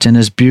sprout, and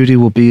his beauty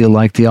will be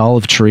like the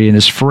olive tree, and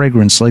his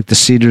fragrance like the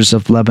cedars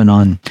of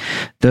Lebanon.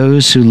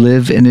 Those who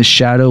live in his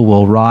shadow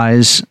will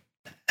rise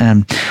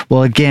and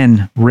will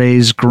again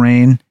raise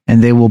grain,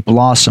 and they will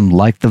blossom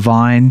like the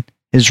vine.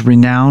 His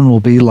renown will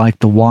be like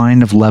the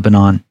wine of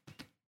Lebanon.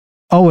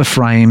 O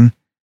Ephraim,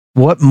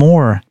 what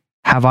more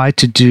have I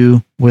to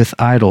do with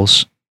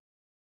idols?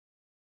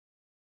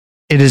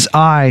 It is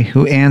I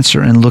who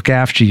answer and look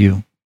after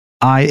you.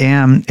 I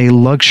am a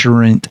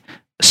luxuriant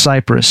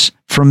cypress.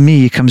 From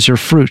me comes your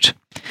fruit.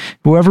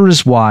 Whoever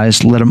is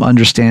wise, let him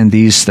understand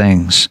these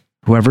things.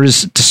 Whoever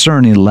is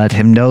discerning, let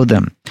him know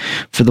them.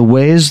 For the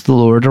ways of the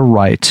Lord are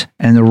right,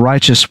 and the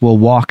righteous will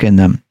walk in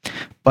them,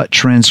 but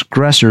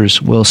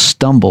transgressors will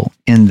stumble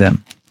in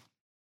them.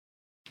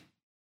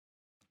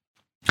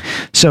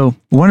 So,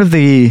 one of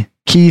the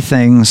key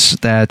things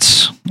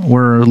that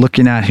we're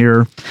looking at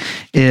here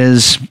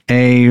is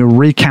a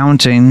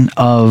recounting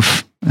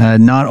of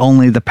not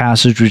only the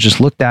passage we just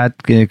looked at,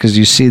 because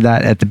you see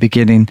that at the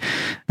beginning,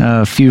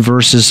 a few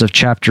verses of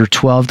chapter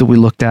 12 that we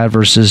looked at,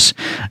 verses,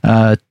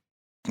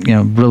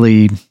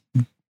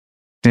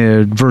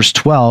 verse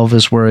 12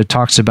 is where it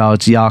talks about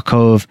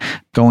Yaakov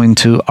going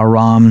to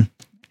Aram,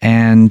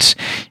 and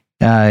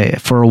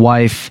for a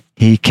wife,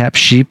 he kept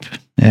sheep,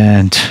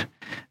 and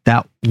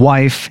that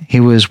wife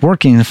he was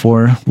working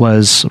for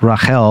was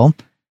Rachel,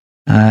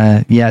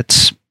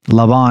 yet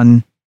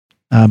Laban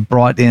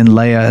brought in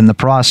Leah in the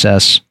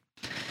process.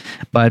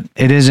 But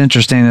it is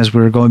interesting, as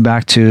we were going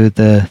back to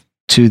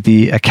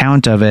the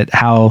account of it,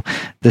 how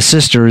the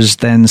sisters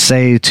then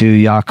say to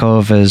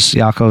Yaakov, as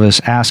Yaakov is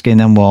asking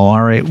them, well,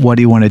 all right, what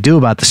do you want to do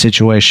about the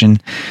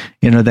situation?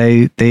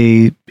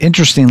 They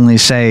interestingly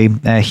say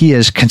that he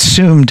has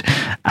consumed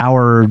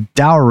our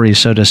dowry,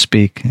 so to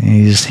speak.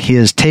 He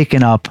has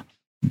taken up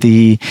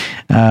the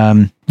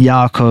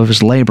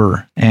Yaakov's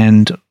labor,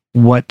 and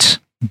what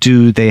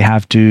do they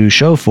have to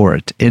show for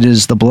it? It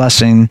is the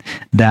blessing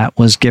that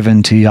was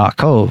given to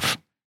Yaakov.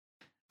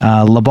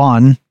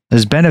 Laban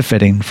is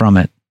benefiting from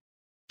it.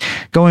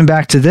 Going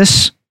back to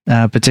this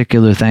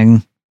particular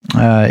thing,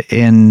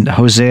 in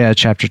Hosea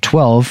chapter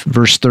 12,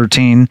 verse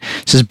 13,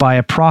 it says, by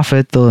a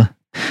prophet the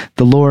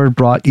Lord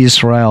brought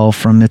Israel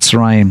from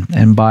Mitzrayim,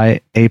 and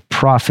by a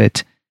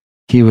prophet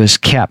he was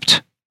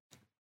kept.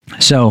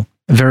 So,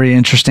 very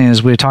interesting,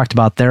 as we talked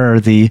about there,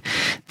 the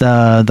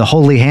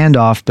holy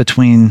handoff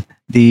between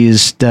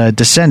these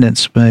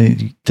descendants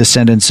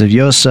of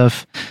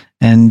Joseph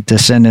and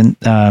descendant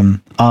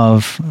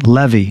of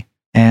Levi,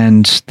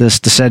 and this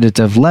descendant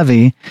of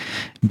Levi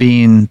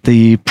being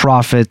the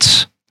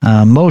prophet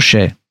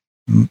Moshe,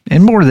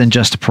 and more than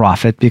just a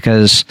prophet,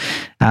 because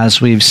as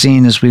we've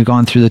seen, as we've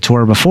gone through the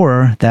Torah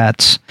before,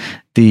 that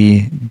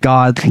the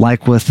God,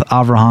 like with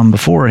Abraham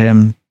before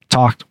him,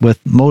 talked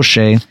with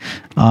Moshe,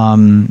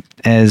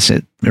 as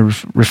it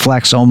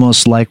reflects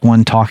almost like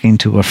one talking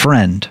to a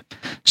friend.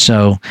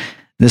 So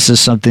this is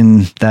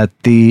something that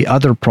the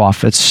other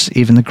prophets,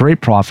 even the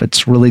great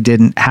prophets, really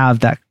didn't have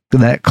that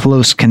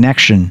close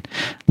connection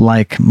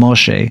like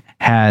Moshe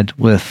had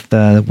with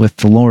the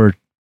Lord.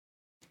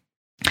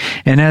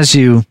 And as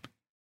you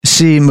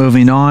see,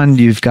 moving on,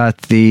 you've got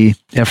the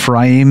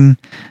Ephraim,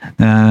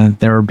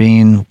 there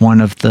being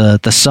one of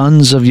the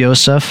sons of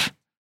Joseph.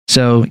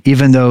 So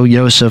even though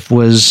Joseph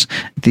was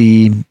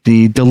the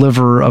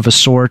deliverer of a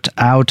sort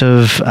out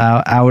of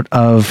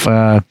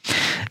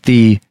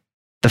the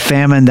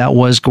famine that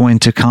was going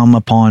to come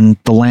upon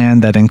the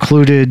land that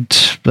included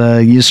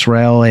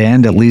Israel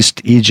and at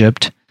least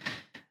Egypt,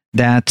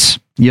 that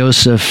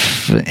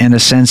Joseph, in a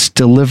sense,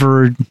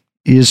 delivered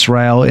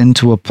Israel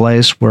into a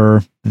place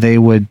where they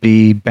would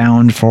be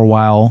bound for a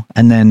while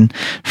and then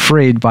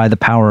freed by the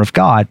power of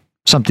God,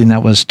 something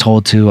that was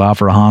told to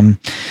Abraham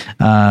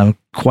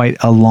quite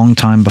a long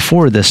time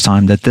before this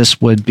time, that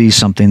this would be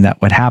something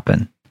that would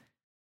happen.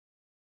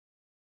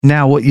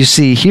 Now, what you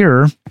see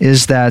here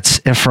is that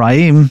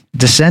Ephraim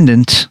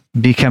descendant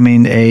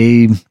becoming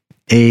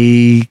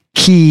a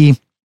key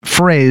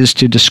phrase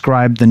to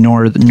describe the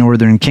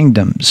northern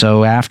kingdom.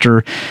 So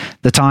after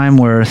the time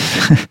where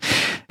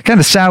kind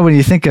of sad when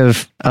you think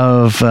of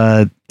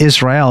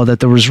Israel, that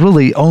there was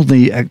really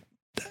only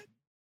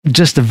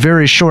just a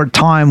very short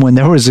time when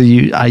there was a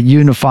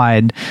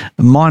unified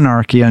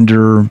monarchy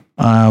under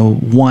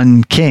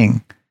one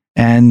king,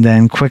 and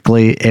then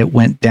quickly it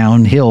went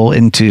downhill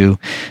into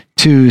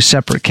two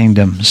separate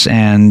kingdoms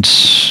and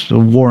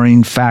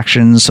warring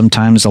factions,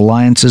 sometimes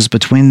alliances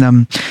between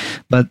them.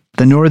 But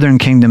the northern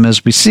kingdom,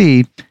 as we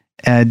see,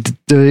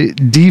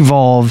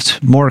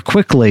 devolved more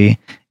quickly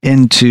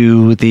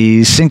into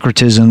the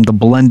syncretism, the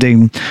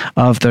blending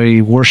of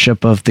the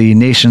worship of the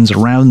nations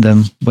around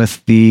them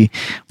with the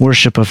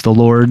worship of the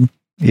Lord,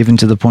 even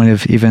to the point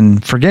of even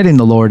forgetting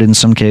the Lord in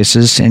some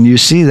cases. And you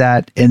see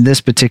that in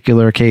this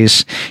particular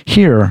case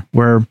here,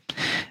 where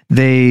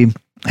they,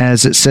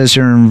 as it says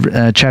here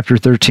in chapter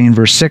 13,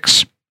 verse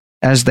 6,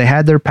 as they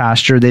had their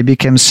pasture, they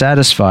became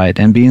satisfied,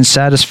 and being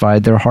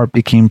satisfied, their heart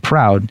became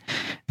proud.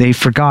 They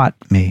forgot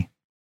me.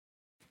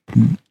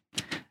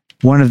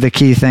 One of the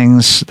key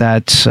things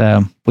that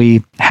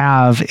we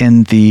have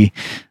in the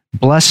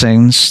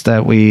blessings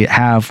that we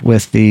have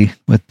with the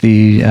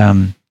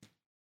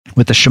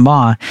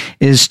Shema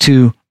is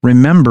to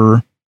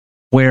remember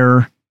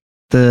where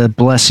the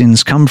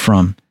blessings come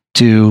from.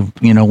 To,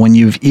 when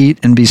you eat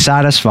and be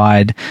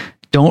satisfied,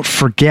 don't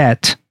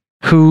forget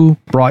who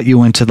brought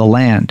you into the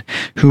land,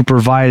 who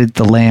provided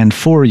the land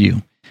for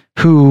you,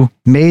 who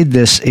made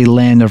this a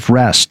land of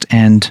rest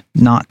and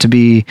not to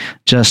be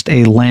just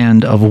a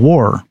land of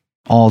war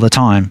all the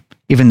time,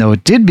 even though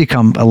it did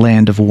become a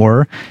land of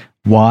war.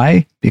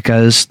 Why?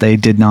 Because they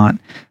did not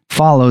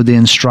follow the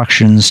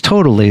instructions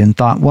totally and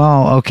thought,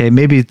 well, okay,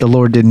 maybe the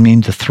Lord didn't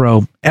mean to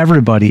throw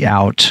everybody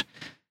out.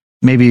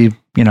 Maybe,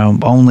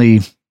 only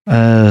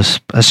a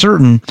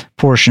certain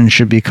portion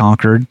should be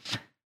conquered.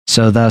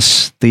 So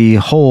thus, the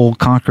whole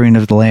conquering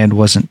of the land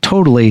wasn't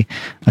totally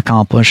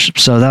accomplished.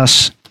 So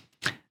thus,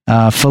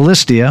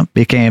 Philistia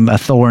became a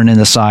thorn in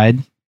the side,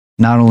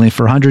 not only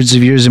for hundreds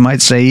of years, you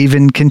might say,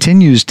 even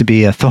continues to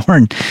be a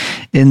thorn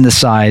in the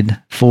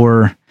side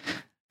for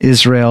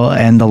Israel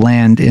and the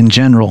land in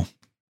general.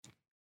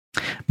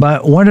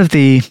 But one of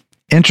the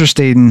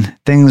interesting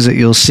things that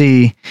you'll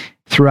see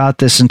throughout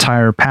this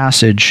entire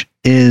passage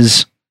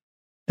is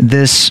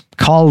this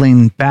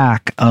calling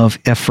back of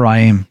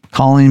Ephraim,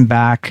 calling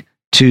back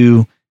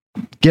to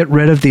get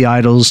rid of the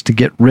idols, to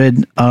get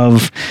rid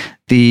of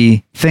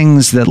the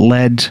things that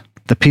led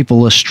the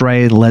people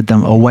astray, led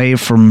them away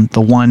from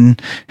the one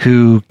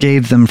who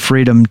gave them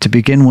freedom to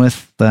begin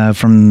with,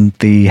 from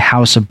the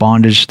house of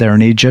bondage there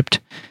in Egypt.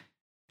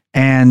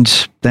 And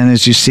then,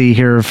 as you see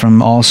here,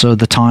 from also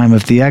the time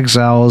of the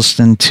exiles,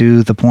 and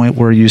to the point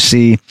where you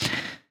see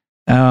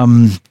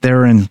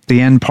there in the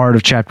end part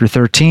of chapter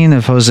 13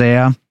 of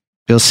Hosea,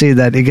 you'll see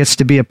that it gets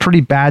to be a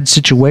pretty bad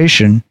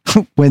situation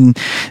when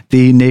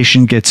the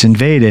nation gets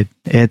invaded.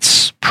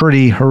 It's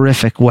pretty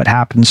horrific what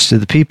happens to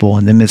the people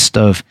in the midst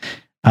of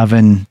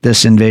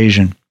this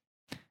invasion.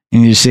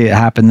 And you see it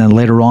happen then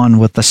later on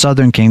with the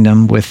southern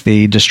kingdom, with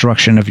the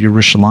destruction of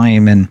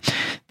Jerusalem and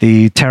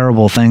the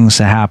terrible things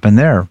that happen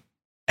there.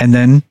 And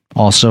then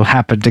also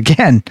happened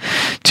again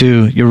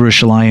to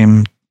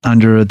Jerusalem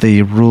under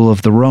the rule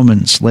of the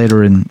Romans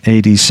later in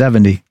AD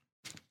 70.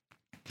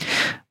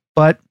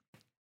 But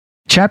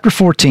chapter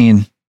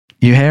 14,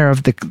 you hear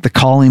of the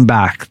calling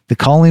back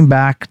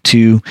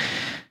to,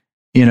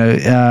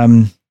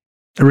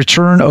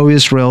 return, O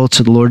Israel,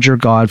 to the Lord your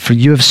God, for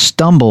you have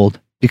stumbled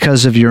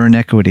because of your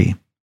iniquity.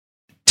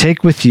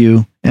 Take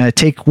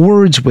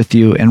words with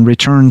you and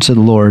return to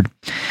the Lord.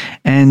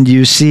 And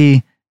you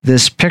see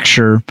this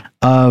picture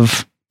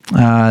of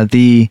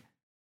the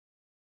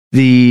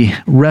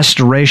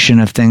restoration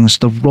of things,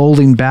 the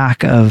rolling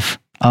back of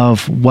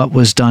what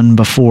was done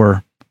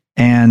before,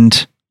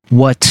 and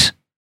what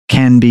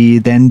can be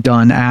then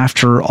done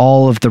after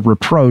all of the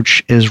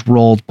reproach is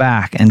rolled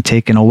back and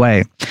taken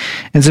away.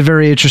 It's a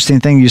very interesting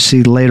thing you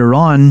see later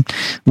on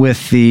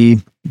with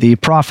the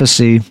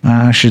prophecy,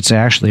 I should say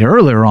actually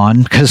earlier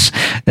on, because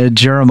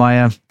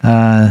Jeremiah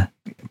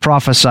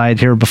prophesied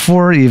here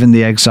before even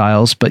the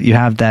exiles, but you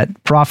have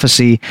that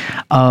prophecy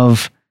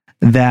of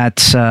that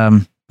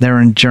there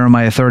in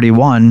Jeremiah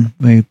 31,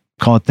 we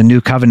call it the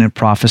New Covenant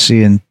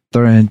prophecy in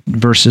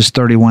verses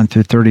 31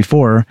 through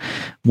 34,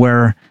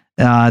 where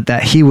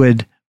that he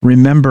would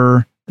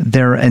remember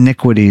their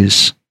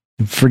iniquities,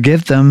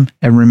 forgive them,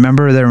 and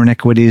remember their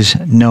iniquities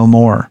no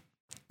more.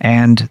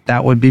 And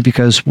that would be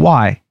because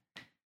why?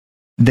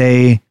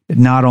 They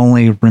not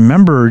only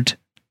remembered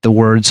the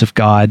words of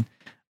God,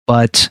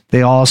 but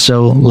they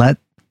also let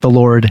the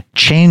Lord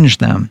change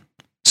them.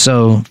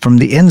 So from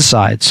the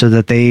inside, so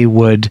that they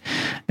would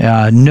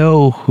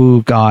know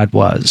who God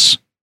was,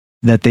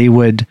 that they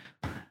would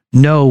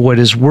know what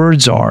his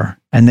words are,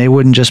 and they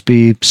wouldn't just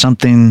be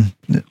something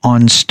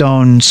on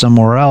stone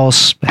somewhere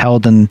else,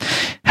 held in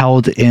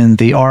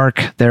the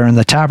ark there in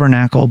the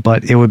tabernacle,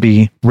 but it would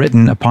be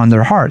written upon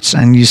their hearts.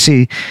 And you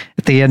see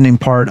at the ending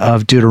part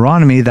of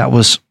Deuteronomy, that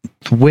was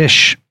the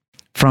wish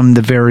from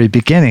the very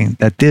beginning,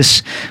 that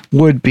this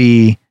would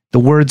be, the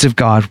words of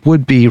God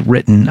would be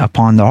written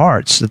upon the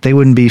hearts, that they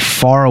wouldn't be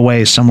far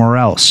away somewhere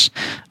else,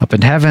 up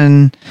in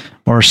heaven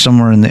or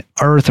somewhere in the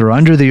earth or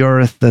under the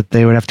earth, that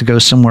they would have to go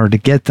somewhere to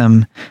get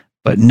them.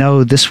 But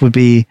no, this would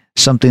be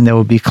something that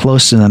would be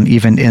close to them,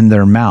 even in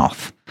their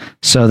mouth.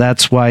 So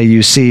that's why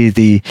you see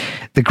the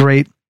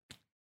great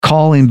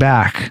calling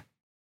back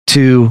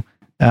to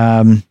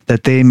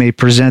that they may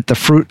present the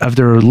fruit of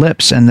their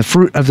lips. And the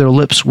fruit of their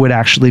lips would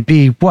actually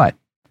be what?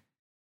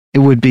 It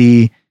would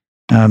be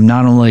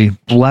not only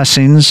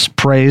blessings,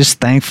 praise,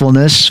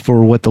 thankfulness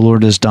for what the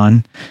Lord has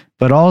done,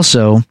 but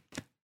also,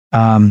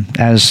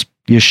 as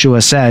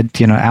Yeshua said,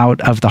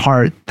 out of the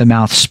heart, the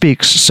mouth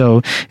speaks.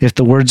 So if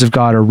the words of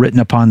God are written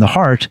upon the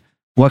heart,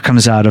 what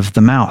comes out of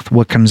the mouth?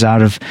 What comes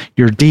out of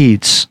your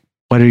deeds?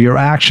 What are your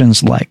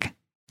actions like?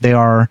 They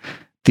are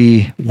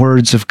the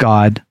words of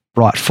God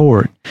brought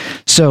forward.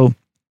 So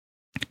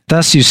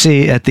thus you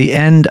see at the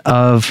end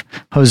of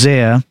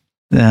Hosea,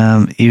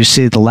 you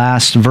see the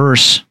last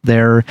verse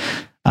there,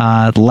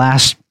 the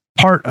last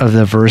part of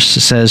the verse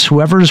says,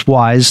 "Whoever is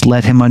wise,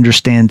 let him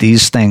understand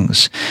these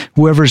things.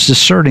 Whoever is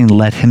discerning,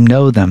 let him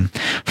know them.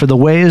 For the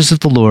ways of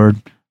the Lord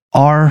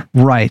are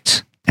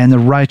right, and the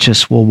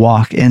righteous will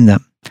walk in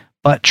them,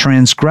 but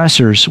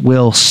transgressors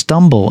will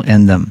stumble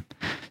in them."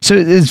 So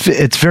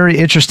it's very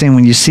interesting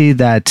when you see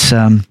that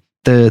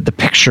the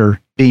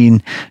picture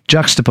being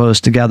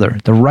juxtaposed together.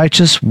 The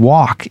righteous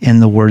walk in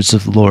the words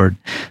of the Lord.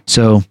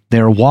 So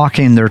they're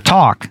walking their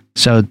talk.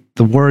 So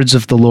the words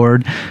of the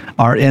Lord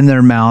are in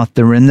their mouth,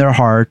 they're in their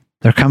heart,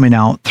 they're coming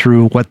out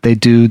through what they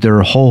do.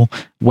 Their whole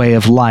way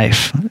of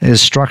life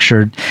is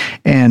structured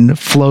and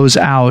flows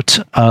out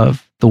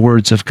of the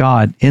words of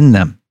God in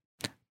them.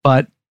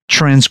 But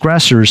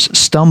transgressors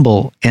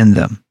stumble in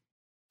them.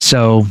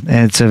 So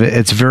it's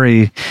a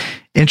very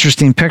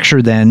interesting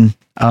picture then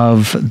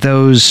of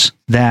those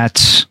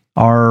that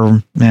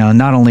are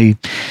not only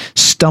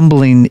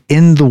stumbling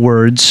in the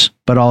words,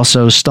 but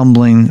also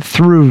stumbling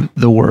through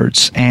the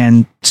words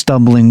and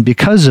stumbling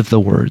because of the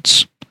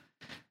words.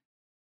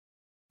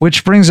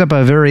 Which brings up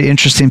a very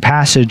interesting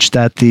passage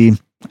that the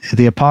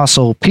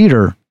Apostle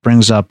Peter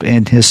brings up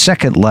in his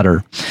second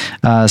letter,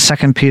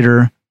 2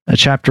 Peter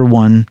chapter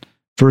 1,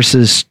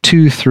 verses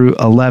 2 through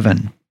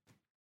 11,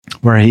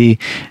 where he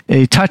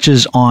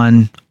touches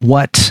on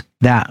what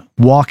that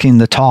walking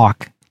the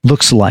talk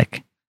looks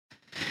like.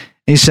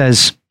 He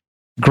says,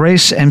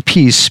 "Grace and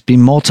peace be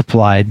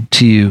multiplied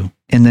to you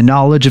in the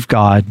knowledge of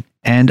God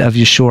and of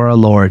Yeshua our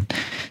Lord,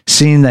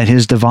 seeing that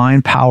his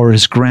divine power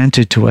has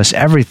granted to us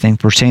everything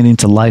pertaining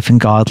to life and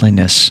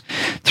godliness,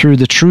 through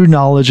the true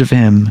knowledge of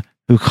him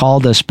who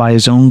called us by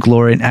his own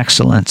glory and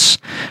excellence.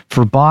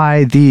 For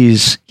by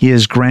these he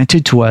has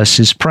granted to us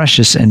his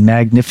precious and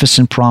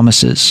magnificent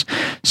promises,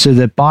 so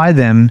that by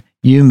them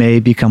you may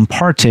become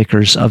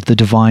partakers of the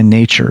divine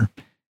nature,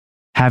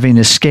 having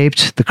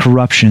escaped the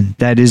corruption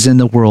that is in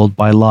the world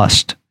by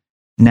lust.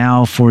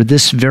 Now, for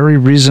this very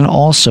reason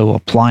also,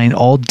 applying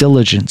all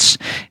diligence,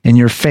 in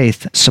your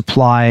faith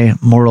supply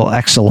moral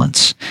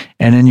excellence,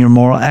 and in your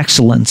moral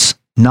excellence,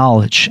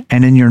 knowledge,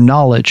 and in your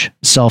knowledge,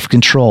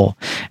 self-control,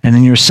 and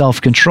in your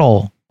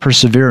self-control,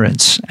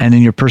 perseverance, and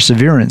in your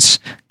perseverance,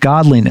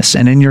 godliness,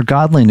 and in your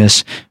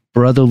godliness,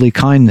 brotherly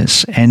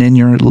kindness, and in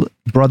your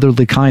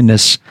brotherly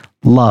kindness,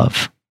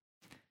 love."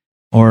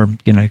 Or,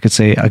 you could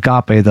say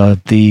agape,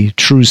 the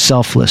true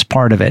selfless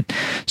part of it.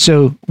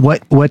 So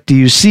what do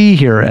you see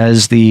here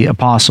as the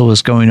apostle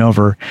is going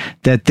over?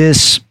 That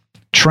this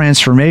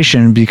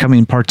transformation,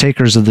 becoming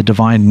partakers of the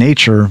divine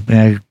nature,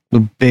 a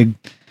big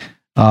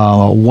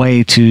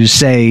way to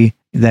say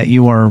that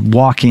you are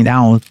walking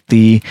out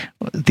the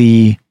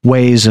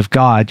ways of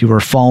God, you are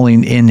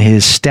following in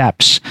his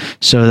steps.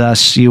 So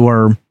thus you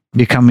are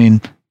becoming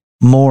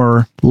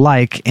more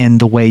like in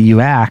the way you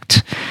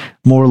act,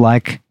 more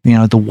like,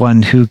 the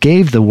one who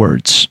gave the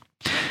words.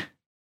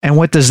 And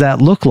what does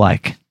that look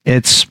like?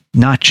 It's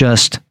not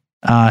just,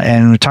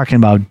 and we're talking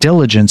about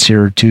diligence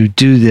here, to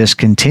do this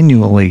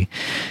continually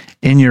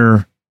in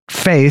your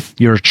faith,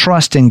 your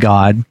trust in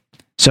God.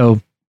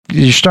 So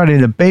you're starting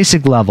at a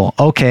basic level.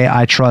 Okay,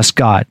 I trust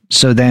God.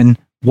 So then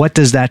what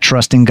does that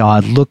trust in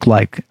God look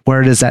like?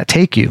 Where does that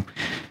take you?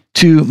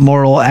 to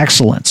moral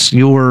excellence.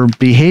 Your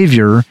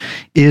behavior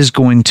is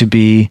going to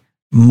be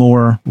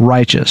more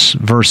righteous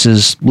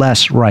versus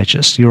less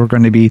righteous. You're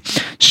going to be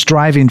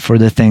striving for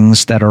the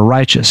things that are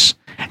righteous.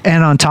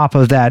 And on top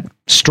of that,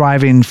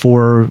 striving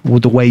for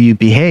the way you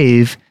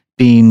behave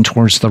being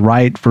towards the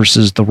right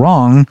versus the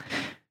wrong,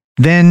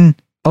 then,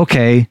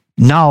 okay,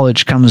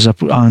 knowledge comes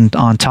up on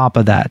top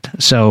of that.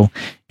 So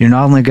you're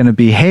not only going to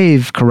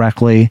behave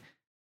correctly,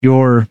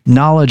 your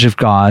knowledge of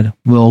God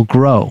will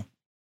grow.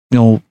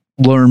 You'll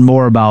learn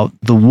more about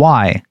the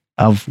why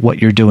of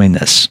what you're doing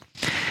this.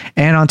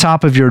 And on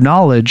top of your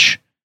knowledge,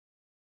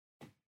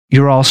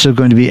 you're also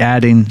going to be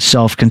adding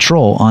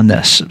self-control on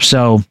this.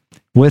 So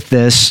with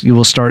this, you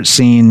will start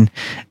seeing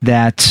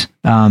that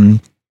when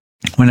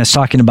it's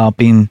talking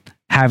about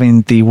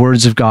having the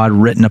words of God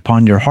written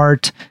upon your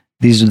heart,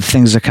 these are the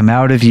things that come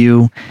out of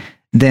you,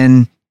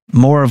 then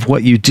more of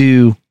what you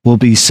do will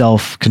be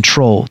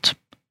self-controlled.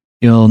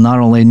 You'll not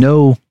only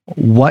know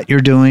what you're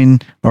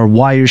doing or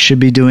why you should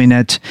be doing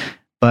it,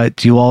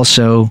 but you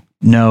also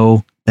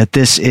know that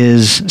this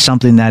is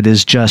something that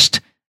is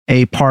just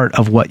a part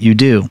of what you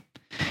do.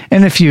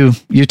 And if you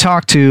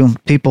talk to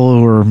people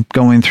who are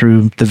going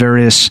through the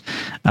various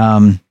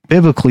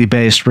biblically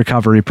based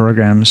recovery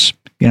programs,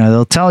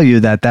 they'll tell you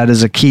that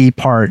is a key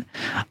part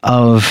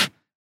of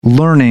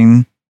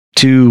learning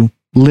to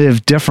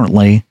live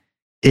differently,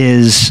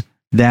 is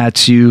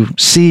that you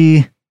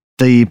see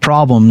the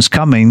problems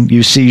coming,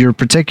 you see your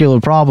particular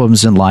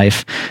problems in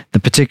life, the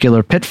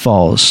particular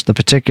pitfalls, the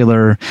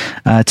particular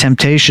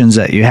temptations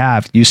that you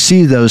have. You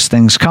see those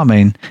things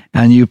coming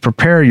and you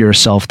prepare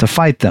yourself to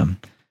fight them.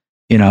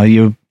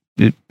 You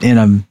in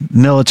a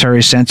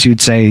military sense,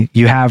 you'd say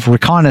you have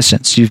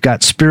reconnaissance. You've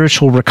got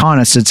spiritual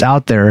reconnaissance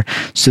out there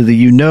so that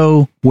you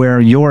know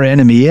where your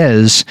enemy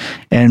is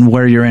and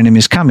where your enemy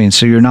is coming.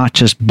 So you're not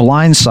just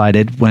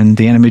blindsided when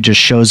the enemy just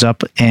shows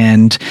up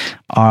and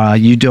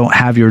you don't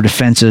have your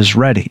defenses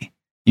ready.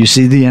 You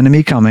see the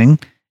enemy coming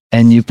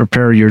and you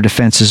prepare your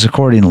defenses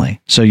accordingly.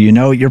 So you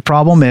know what your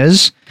problem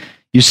is.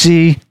 You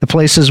see the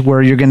places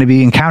where you're going to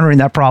be encountering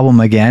that problem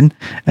again,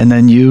 and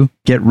then you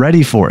get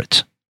ready for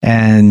it.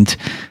 And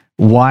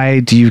why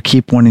do you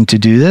keep wanting to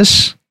do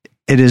this?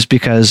 It is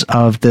because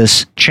of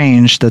this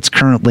change that's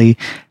currently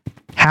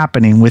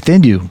happening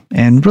within you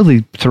and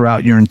really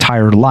throughout your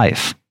entire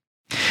life.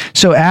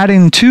 So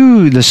adding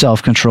to the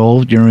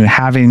self-control, you're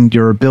having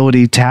your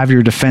ability to have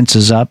your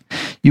defenses up,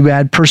 you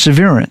add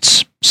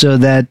perseverance so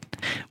that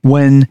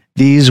when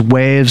these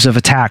waves of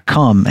attack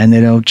come and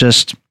they don't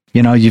just,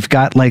 you've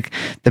got like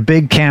the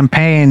big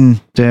campaign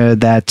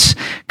that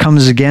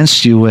comes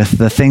against you with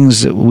the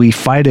things that we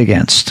fight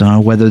against,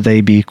 whether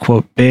they be,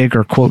 quote, big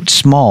or, quote,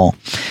 small.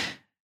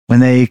 When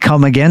they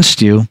come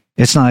against you,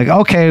 it's not like,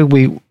 okay,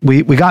 we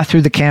got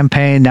through the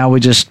campaign. Now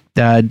we just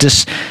tear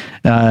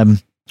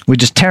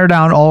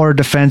down all our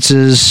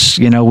defenses.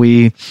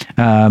 We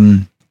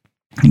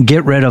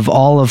get rid of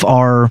all of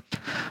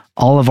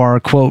our,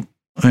 quote,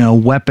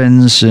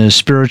 weapons,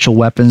 spiritual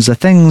weapons, the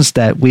things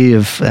that we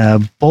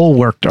have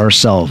bulwarked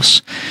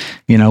ourselves.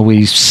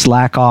 We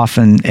slack off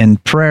in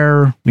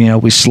prayer.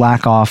 We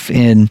slack off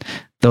in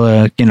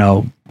the,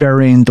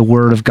 burying the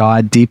word of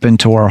God deep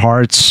into our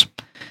hearts.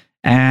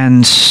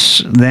 And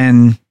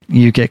then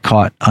you get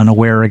caught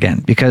unaware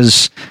again,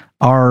 because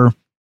our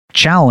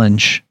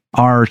challenge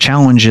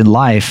in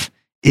life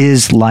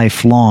is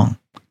lifelong,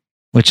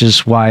 which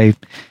is why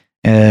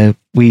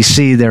we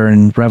see there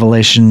in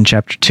Revelation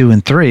chapter 2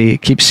 and 3,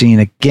 it keeps seeing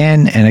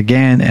again and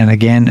again and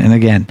again and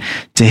again.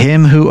 To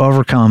him who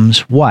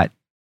overcomes, what?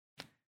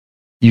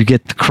 You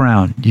get the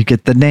crown, you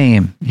get the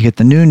name, you get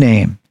the new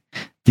name,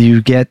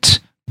 you get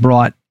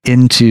brought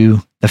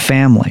into the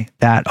family,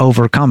 that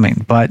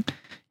overcoming. But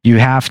you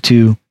have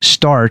to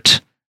start,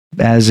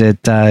 as it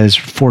is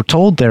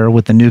foretold there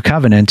with the new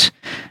covenant,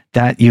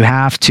 that you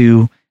have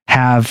to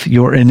have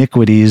your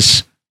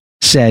iniquities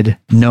said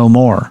no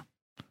more.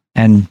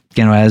 And,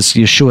 as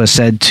Yeshua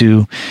said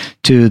to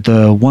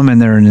the woman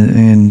there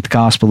in the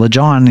Gospel of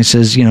John, he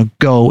says,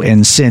 go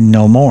and sin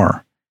no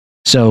more.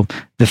 So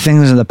the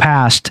things of the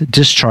past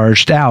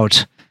discharged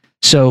out.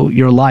 So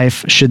your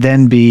life should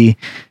then be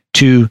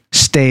to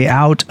stay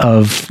out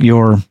of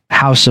your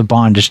house of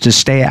bondage, to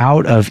stay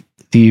out of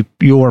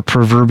your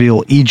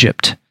proverbial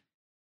Egypt,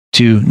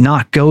 to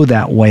not go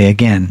that way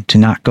again, to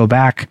not go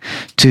back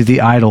to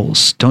the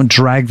idols. Don't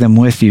drag them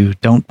with you.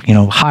 Don't,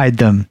 hide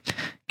them.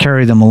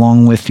 Carry them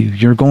along with you.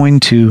 You're going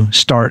to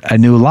start a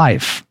new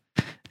life.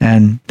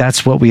 And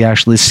that's what we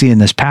actually see in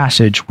this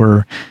passage,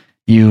 where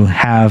you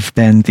have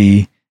then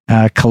the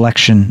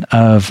collection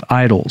of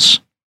idols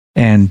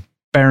and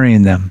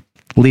burying them,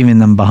 leaving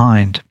them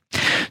behind.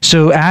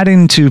 So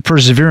adding to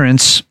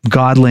perseverance,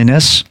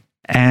 godliness,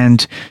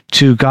 and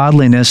to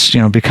godliness,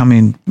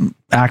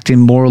 acting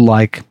more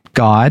like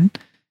God.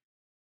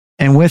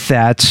 And with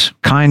that,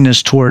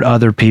 kindness toward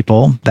other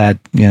people, that,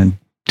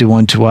 do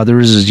unto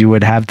others as you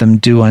would have them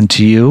do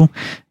unto you.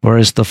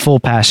 Whereas the full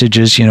passage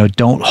is,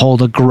 don't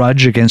hold a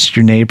grudge against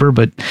your neighbor,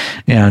 but,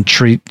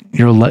 treat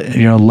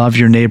love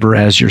your neighbor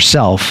as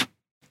yourself.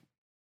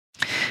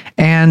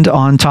 And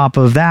on top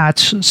of that,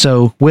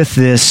 so with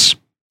this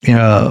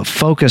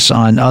focus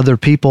on other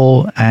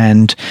people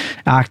and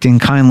acting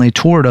kindly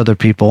toward other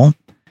people,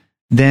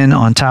 then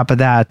on top of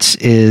that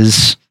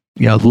is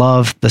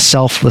love, the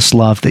selfless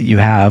love that you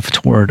have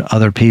toward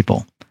other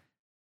people.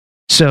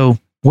 So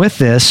with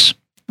this,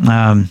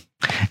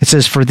 it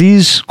says, "For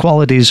these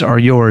qualities are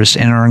yours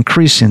and are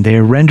increasing. They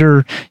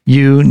render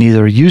you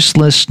neither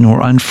useless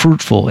nor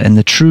unfruitful in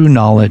the true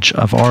knowledge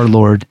of our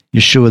Lord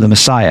Yeshua the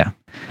Messiah."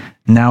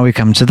 Now we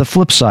come to the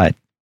flip side.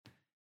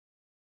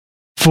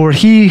 "For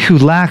he who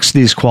lacks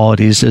these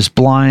qualities is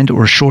blind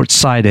or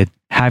short-sighted,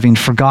 having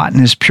forgotten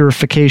his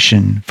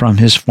purification from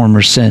his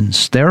former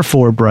sins.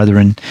 Therefore,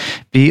 brethren,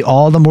 be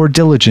all the more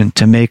diligent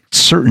to make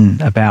certain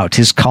about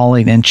his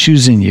calling and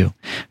choosing you.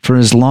 For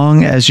as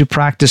long as you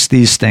practice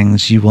these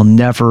things, you will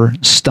never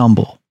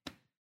stumble.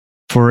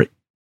 For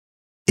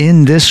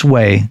in this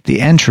way, the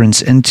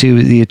entrance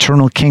into the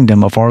eternal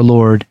kingdom of our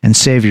Lord and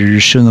Savior,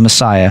 Yeshua the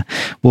Messiah,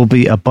 will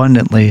be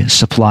abundantly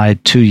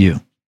supplied to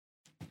you."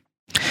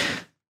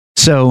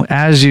 So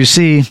as you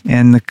see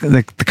in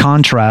the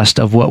contrast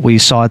of what we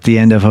saw at the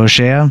end of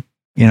Hosea,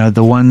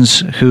 the ones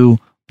who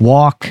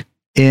walk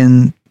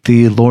in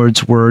the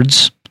Lord's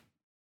words,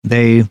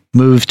 they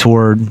move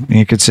toward,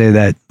 you could say,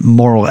 that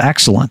moral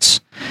excellence.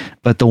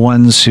 But the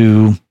ones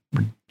who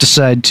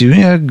decide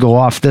to go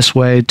off this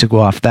way, to go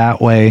off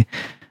that way,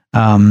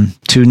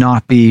 to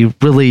not be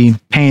really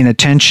paying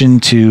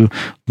attention to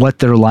what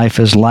their life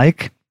is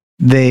like,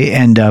 they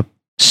end up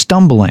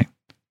stumbling.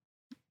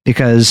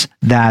 Because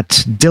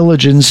that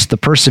diligence, the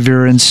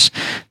perseverance,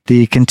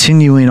 the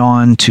continuing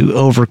on to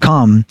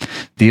overcome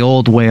the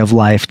old way of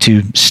life,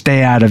 to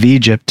stay out of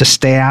Egypt, to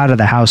stay out of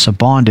the house of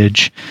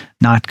bondage,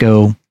 not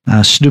go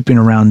snooping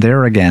around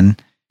there again,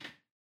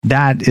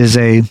 that is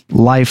a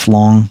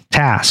lifelong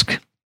task.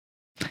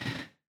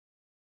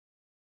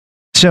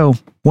 So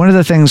one of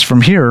the things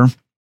from here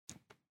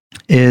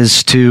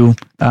is to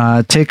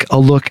take a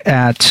look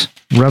at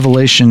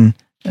Revelation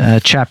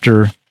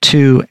chapter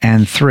 2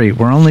 and 3.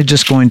 We're only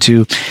just going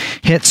to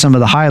hit some of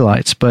the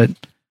highlights, but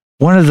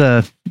one of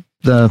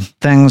the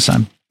things,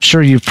 I'm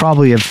sure you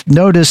probably have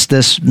noticed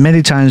this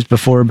many times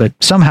before, but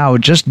somehow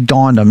it just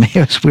dawned on me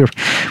as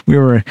we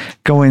were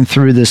going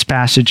through this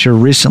passage here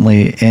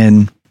recently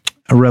in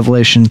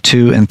Revelation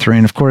 2 and 3.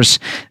 And of course,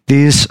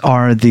 these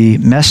are the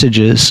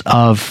messages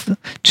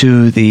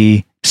to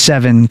the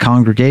 7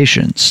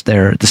 congregations.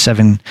 They're the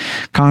 7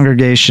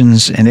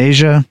 congregations in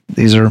Asia.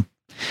 These are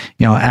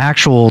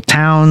actual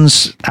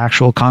towns,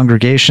 actual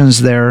congregations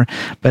there.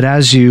 But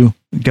as you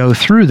go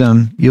through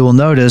them, you will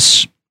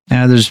notice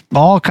there's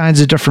all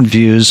kinds of different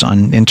views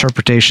on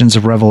interpretations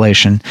of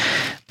Revelation.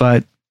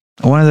 But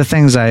one of the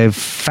things I've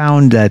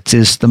found that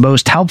is the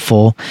most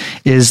helpful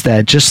is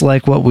that just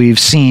like what we've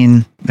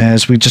seen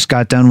as we just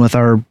got done with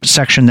our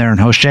section there in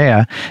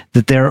Hosea,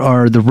 that there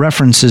are the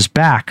references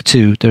back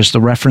to, there's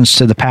the reference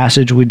to the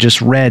passage we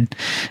just read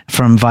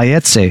from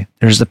Vayetze.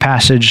 There's the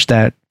passage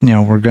that,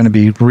 we're going to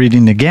be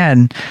reading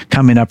again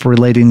coming up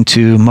relating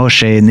to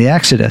Moshe in the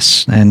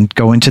Exodus and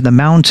going to the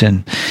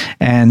mountain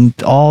and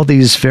all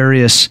these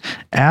various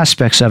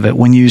aspects of it.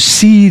 When you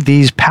see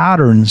these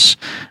patterns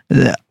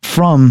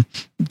from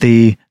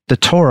the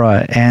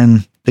Torah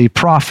and the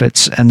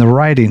prophets and the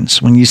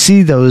writings, when you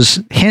see those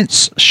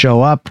hints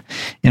show up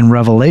in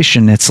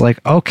Revelation, it's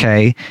like,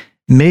 okay,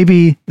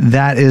 maybe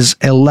that is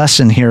a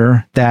lesson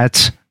here,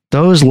 that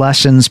those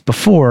lessons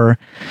before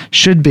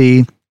should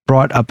be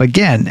brought up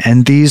again.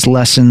 And these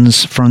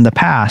lessons from the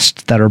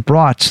past that are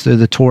brought through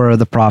the Torah,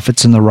 the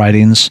prophets, and the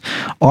writings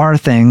are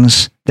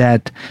things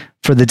that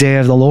for the day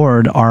of the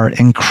Lord are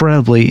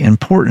incredibly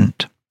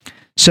important.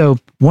 So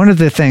one of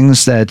the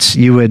things that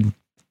you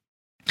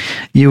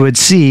would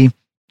see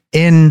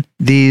in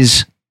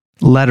these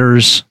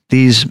letters,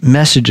 these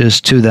messages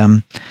to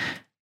them,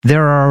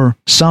 there are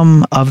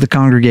some of the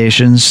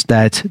congregations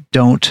that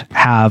don't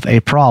have a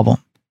problem.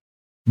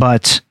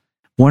 But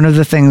one of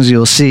the things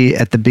you'll see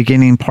at the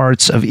beginning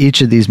parts of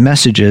each of these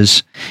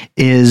messages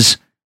is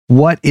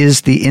what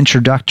is the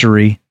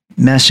introductory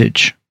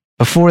message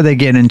before they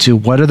get into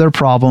what are their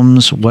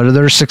problems, what are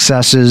their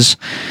successes,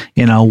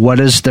 what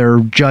is their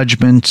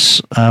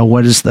judgments,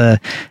 what is the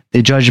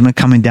judgment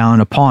coming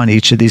down upon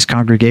each of these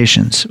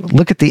congregations.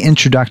 Look at the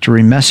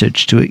introductory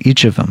message to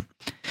each of them.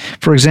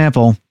 For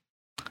example,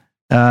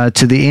 to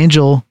the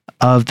angel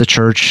of the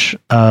church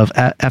of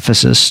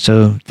Ephesus,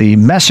 to the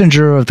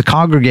messenger of the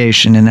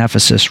congregation in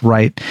Ephesus,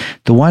 write,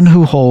 "The one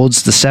who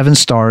holds the 7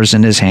 stars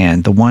in his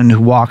hand, the one who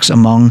walks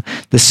among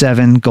the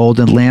 7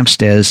 golden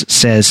lampstands,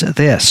 says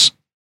this."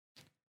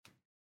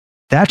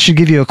 That should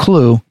give you a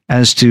clue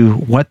as to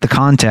what the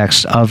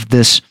context of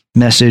this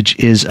message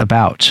is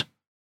about.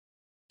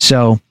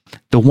 So,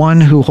 the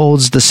one who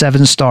holds the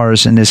 7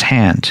 stars in his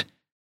hand,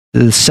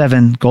 the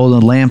 7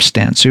 golden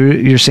lampstands. So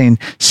you're saying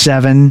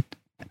 7,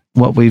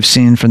 what we've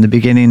seen from the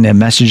beginning, a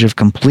message of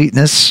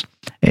completeness,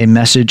 a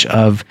message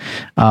of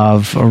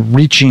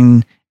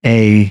reaching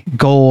a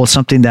goal,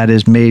 something that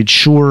is made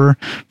sure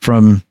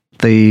from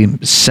the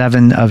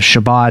 7 of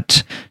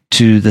Shabbat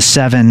to the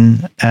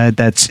seven.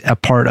 That's a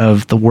part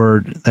of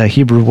the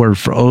Hebrew word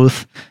for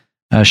oath,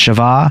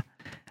 shavah.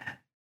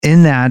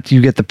 In that,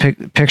 you get the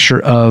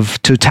picture of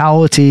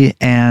totality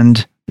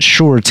and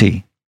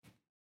surety.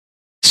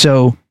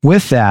 So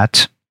with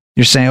that,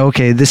 you're saying,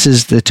 okay, this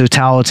is the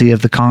totality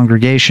of the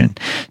congregation.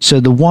 So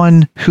the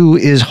one who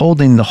is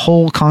holding the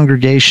whole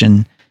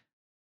congregation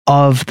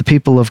of the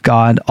people of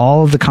God,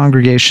 all of the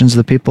congregations of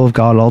the people of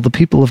God, all the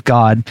people of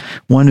God,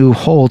 one who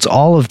holds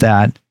all of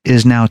that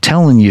is now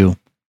telling you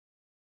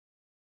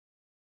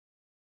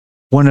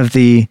one of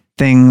the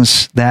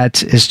things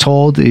that is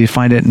told. You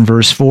find it in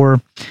verse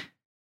 4.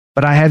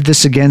 But I have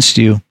this against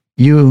you.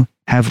 You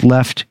have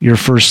left your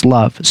first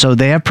love. So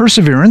they have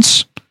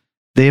perseverance.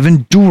 They've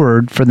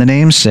endured for the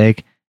name's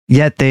sake,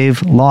 yet they've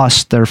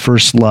lost their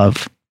first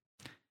love.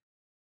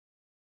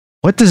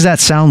 What does that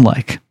sound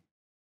like?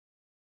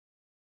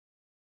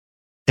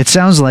 It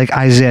sounds like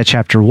Isaiah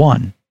chapter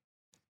 1.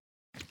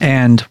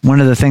 And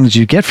one of the things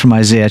you get from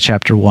Isaiah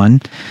chapter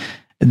 1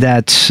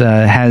 that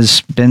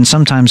has been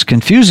sometimes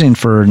confusing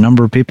for a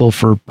number of people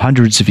for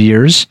hundreds of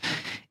years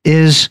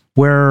is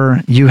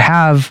where you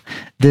have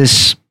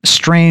this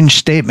strange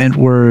statement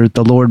where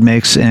the Lord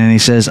makes, and he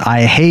says,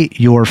 I hate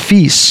your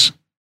feasts.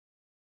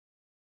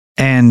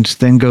 And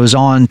then goes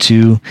on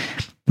to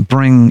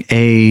bring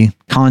a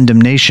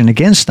condemnation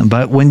against them.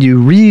 But when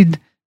you read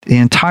the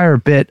entire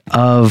bit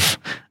of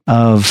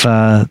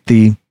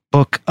the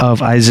book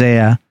of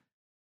Isaiah,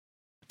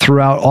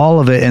 throughout all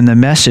of it and the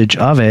message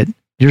of it,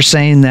 you're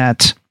saying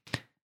that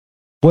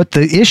what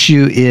the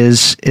issue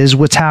is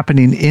what's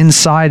happening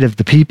inside of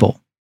the people.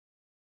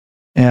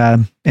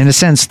 In a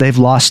sense, they've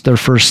lost their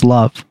first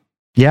love.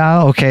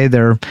 Yeah, okay,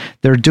 they're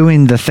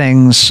doing the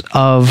things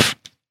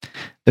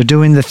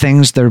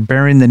they're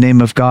bearing the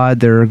name of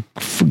God, they're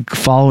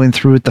following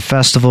through at the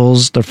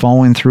festivals, they're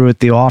following through at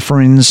the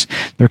offerings,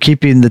 they're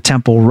keeping the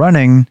temple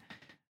running,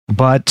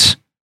 but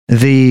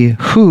the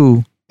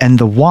who and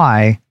the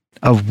why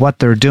of what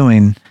they're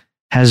doing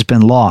has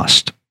been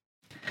lost.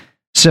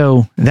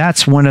 So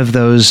that's one of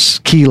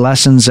those key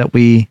lessons that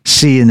we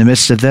see in the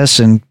midst of this,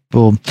 and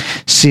we'll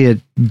see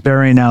it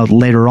bearing out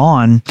later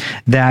on,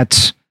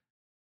 that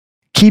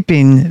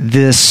keeping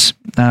this,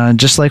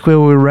 just like we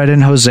read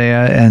in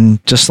Hosea,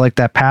 and just like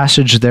that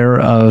passage there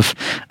of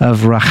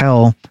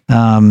Rachel,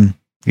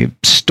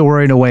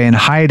 storing away and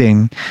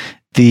hiding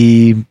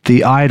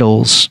the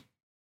idols,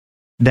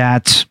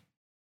 that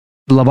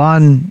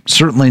Laban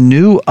certainly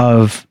knew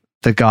of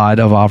the God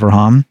of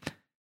Abraham,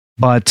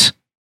 but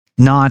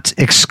not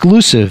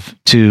exclusive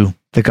to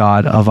the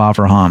God of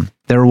Abraham.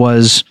 There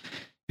was,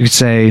 you could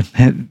say,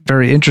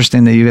 very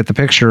interesting that you get the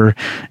picture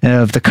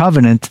of the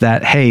covenant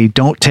that, hey,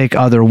 don't take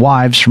other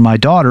wives from my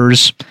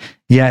daughters,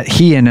 yet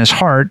he in his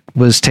heart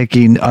was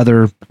taking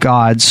other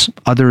gods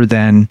other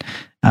than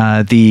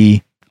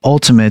the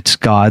ultimate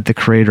God, the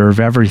creator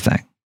of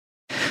everything.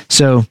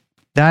 So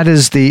that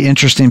is the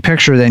interesting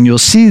picture. Then you'll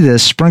see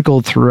this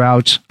sprinkled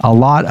throughout a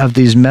lot of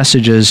these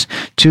messages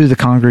to the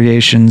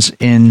congregations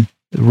in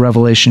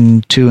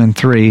Revelation 2 and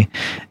 3,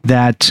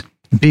 that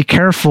be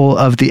careful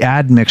of the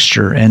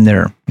admixture in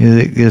there.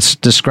 It's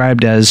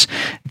described as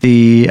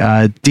the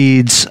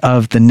deeds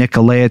of the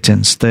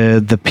Nicolaitans,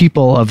 the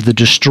people of the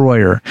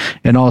destroyer,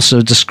 and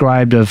also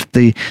described of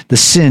the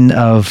sin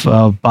of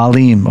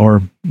Baalim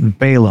or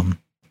Balaam.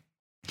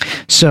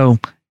 So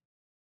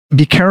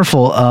be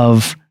careful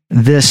of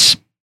this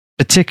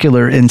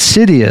particular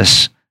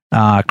insidious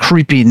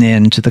creeping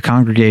into the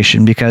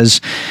congregation, because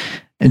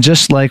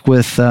just like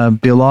with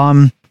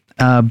Balaam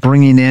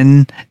bringing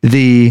in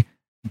the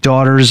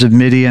daughters of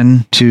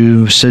Midian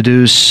to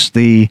seduce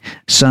the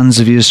sons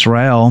of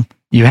Israel,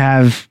 you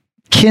have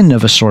kin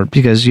of a sort,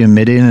 because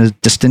Midian is a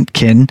distant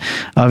kin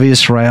of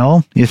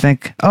Israel. You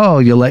think, oh,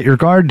 you let your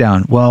guard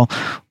down. Well,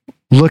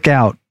 look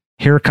out.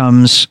 Here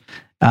comes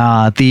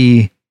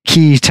the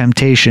key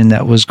temptation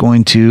that was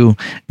going to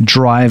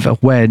drive a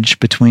wedge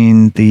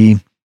between the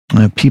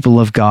people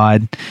of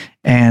God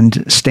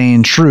and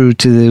staying true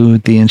to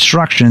the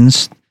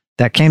instructions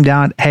that came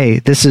down. Hey,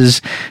 this is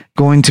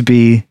going to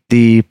be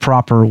the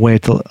proper way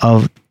to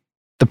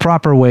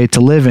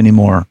live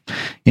anymore.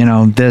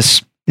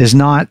 This is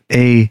not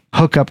a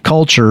hookup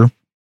culture.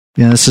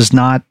 This is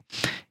not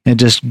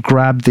just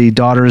grab the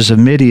daughters of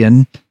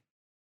Midian.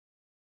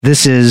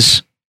 This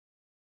is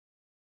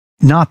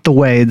not the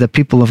way the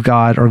people of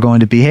God are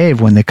going to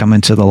behave when they come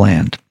into the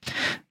land.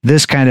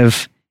 This kind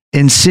of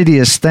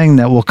insidious thing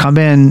that will come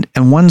in,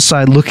 and one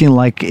side looking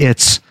like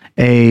it's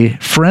a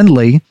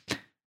friendly,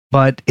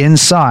 but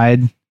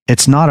inside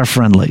it's not a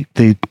friendly.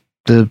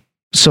 The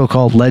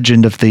so-called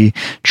legend of the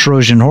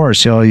Trojan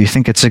horse. You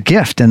think it's a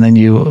gift, and then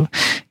you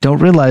don't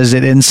realize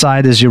that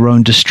inside is your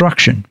own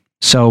destruction.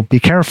 So be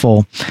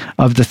careful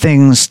of the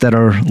things that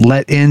are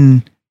let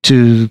in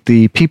to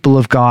the people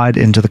of God,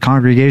 into the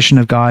congregation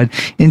of God,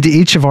 into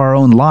each of our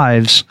own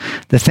lives,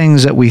 the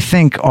things that we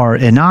think are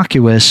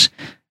innocuous,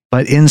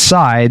 but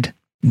inside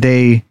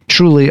they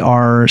truly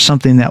are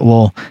something that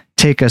will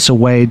take us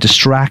away,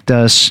 distract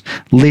us,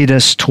 lead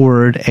us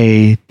toward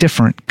a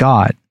different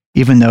God.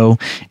 even though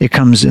it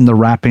comes in the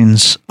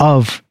wrappings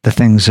of the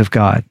things of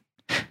God.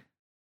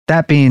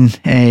 That being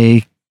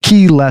a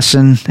key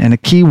lesson and a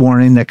key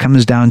warning that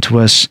comes down to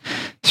us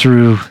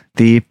through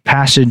the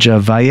passage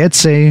of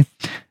Vayetze,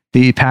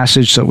 the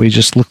passage that we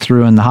just looked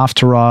through in the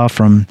Haftarah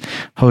from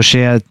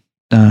Hosea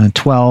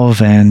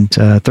 12 and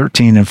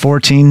 13 and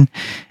 14,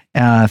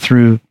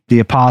 through the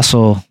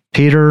Apostle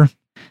Peter,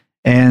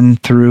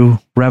 and through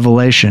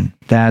Revelation.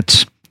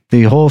 That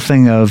the whole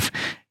thing of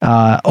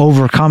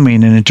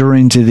overcoming and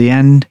enduring to the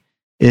end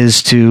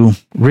is to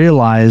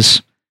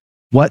realize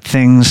what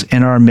things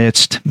in our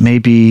midst may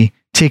be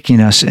taking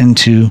us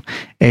into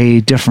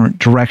a different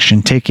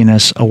direction, taking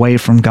us away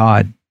from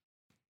God.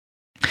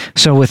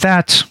 So with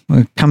that,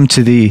 we come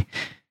to the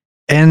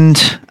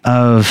end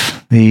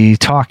of the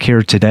talk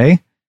here today.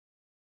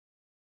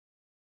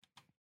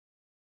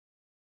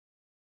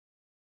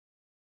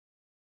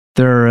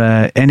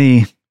 There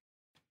any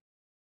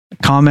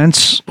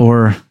comments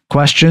or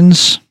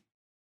questions?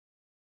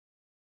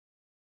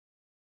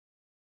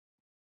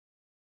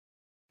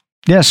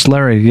 Yes,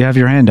 Larry, you have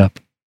your hand up.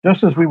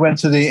 Just as we went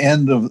to the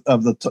end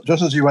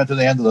just as you went to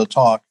the end of the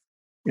talk,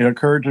 it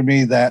occurred to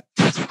me that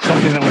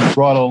something that was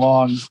brought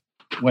along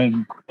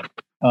when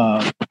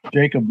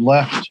Jacob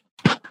left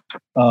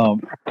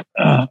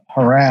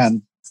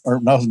Haran, or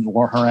nothing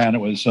more Haran,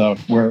 it was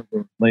where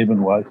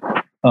Laban was.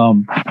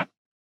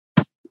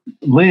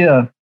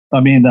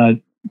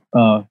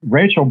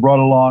 Rachel brought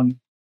along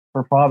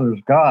her father's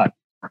God.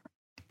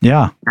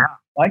 Yeah.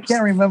 I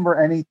can't remember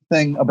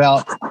anything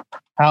about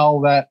how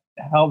that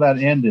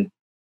ended.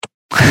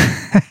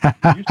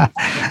 Used to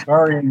be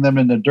burying them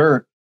in the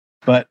dirt,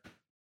 but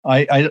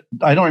I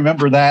don't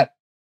remember that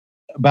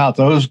about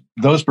those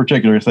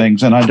particular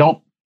things, and I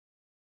don't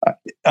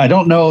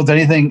know if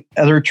anything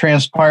ever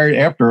transpired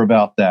after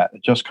about that.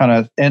 It just kind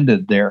of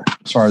ended there,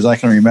 as far as I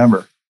can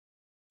remember.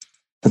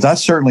 But that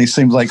certainly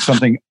seems like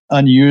something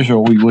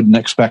unusual. We wouldn't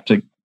expect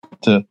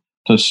to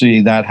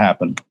see that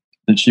happen,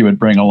 that she would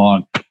bring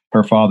along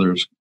her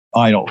father's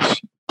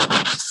idols.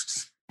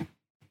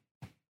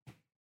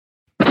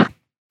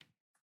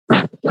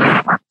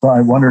 So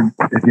I wondered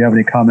if you have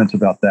any comments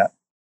about that.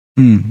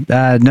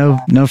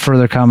 No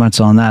further comments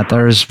on that.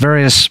 There's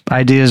various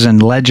ideas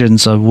and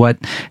legends of what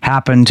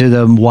happened to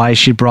them, why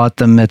she brought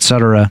them,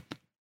 etc.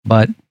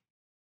 But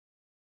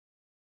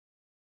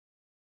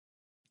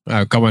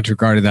a comment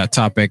regarding that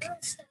topic.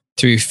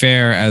 To be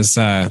fair, as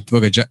the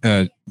book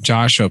of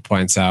Joshua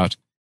points out,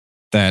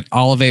 that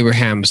all of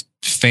Abraham's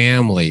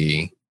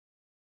family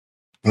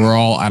were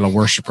all idol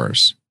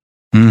worshippers.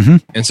 Mm-hmm.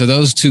 And so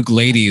those two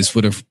ladies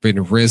would have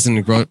been raised in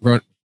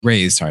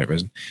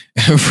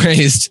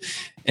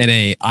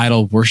a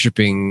idol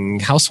worshiping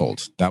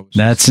household.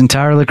 That's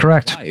entirely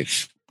correct.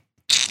 Life.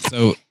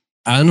 So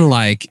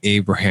unlike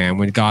Abraham,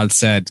 when God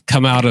said,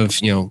 come out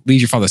of,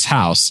 leave your father's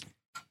house,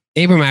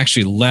 Abraham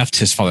actually left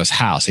his father's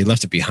house. He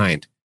left it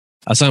behind.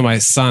 I was telling my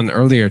son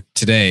earlier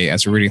today,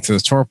 as we're reading through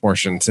this Torah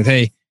portion, said,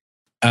 hey,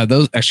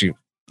 those actually,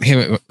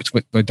 him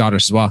with my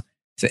daughters as well.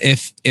 So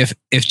if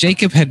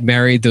Jacob had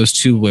married those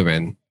two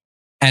women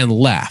and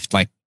left,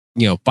 like,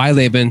 bye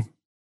Laban,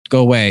 go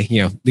away,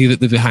 leave it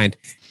behind,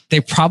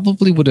 they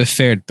probably would have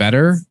fared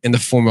better in the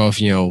form of,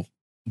 would have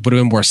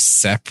been more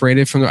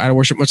separated from their idol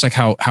worship, much like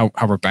how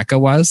Rebecca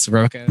was.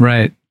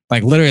 Right.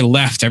 Like literally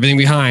left everything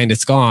behind.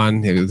 It's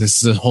gone.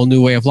 This is a whole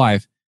new way of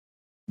life.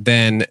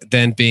 Than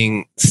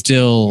being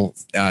still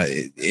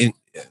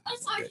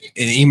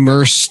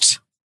immersed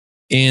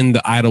in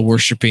the idol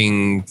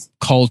worshiping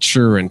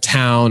culture and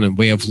town and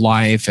way of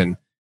life and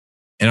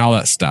all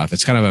that stuff.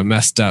 It's kind of a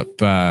messed up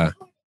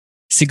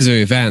sequence of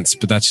events,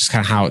 but that's just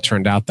kind of how it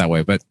turned out that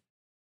way. But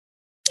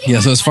yeah,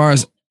 so as far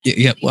as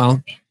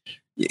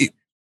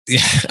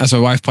as my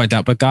wife pointed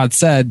out, but God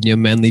said,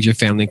 men lead your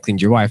family and clean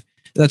your wife.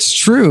 That's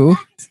true,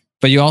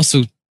 but you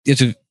also have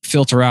to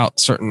filter out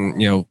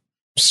certain,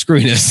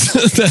 screwiness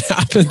that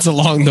happens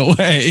along the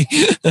way.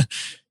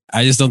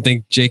 I just don't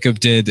think Jacob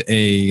did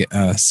a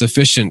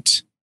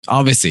sufficient,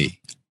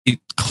 obviously,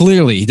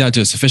 clearly he doesn't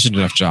do a sufficient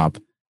enough job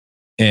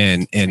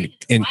and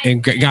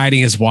guiding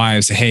his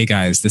wives. Hey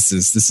guys, this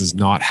is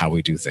not how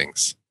we do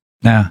things.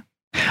 Yeah.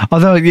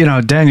 Although,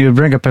 Dan, you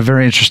bring up a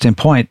very interesting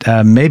point.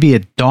 Maybe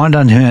it dawned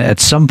on him at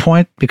some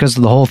point because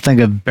of the whole thing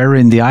of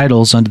burying the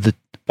idols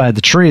by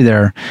the tree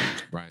there.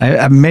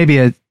 Right. Maybe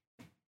it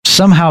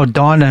somehow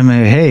dawned on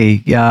him,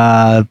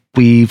 hey,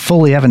 we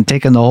fully haven't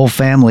taken the whole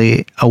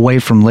family away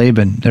from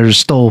Laban. There's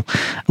still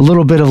a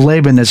little bit of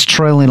Laban that's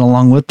trailing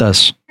along with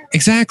us.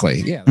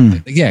 Exactly. Yeah.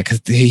 Yeah.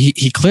 Because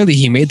he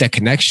clearly made that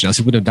connection, else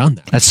he wouldn't have done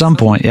that. At some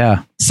point, yeah.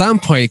 At some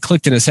point, it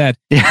clicked in his head.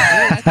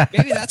 Yeah.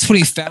 Maybe that's what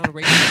he found.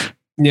 Right,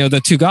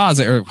 the two gods,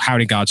 or how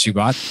many gods you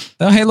got.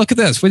 Oh, hey, look at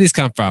this. Where'd these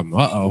come from?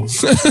 Uh-oh.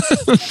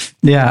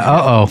 Yeah.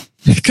 Uh-oh.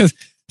 Because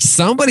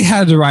somebody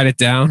had to write it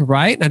down,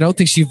 right? And I don't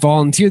think she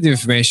volunteered the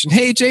information.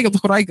 Hey, Jacob,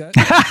 look what I got.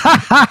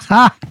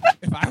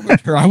 If I were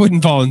her, I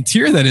wouldn't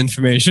volunteer that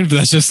information, but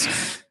that's just...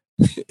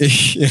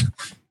 Yeah.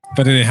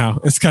 But anyhow,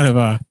 it's kind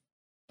of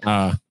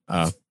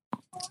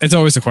it's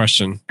always a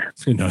question.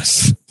 Who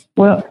knows?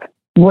 Well,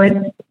 what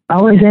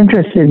always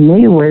interested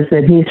me was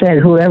that he said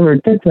whoever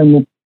took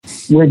them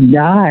would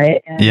die.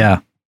 And Yeah.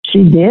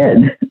 she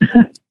did.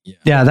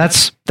 Yeah,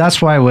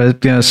 that's why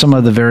with some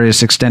of the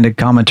various extended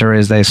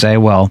commentaries they say,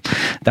 well,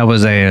 that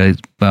was a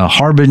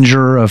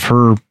harbinger of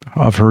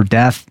her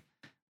death,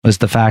 was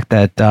the fact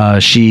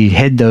that she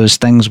hid those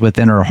things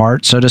within her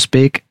heart, so to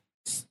speak.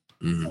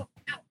 Mm.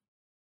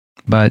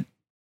 But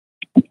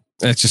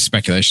It's just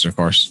speculation, of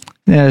course.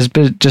 yeah, it's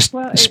just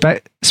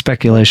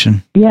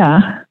speculation.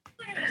 Yeah.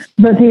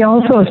 But he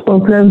also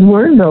spoke those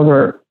words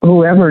over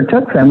whoever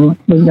took them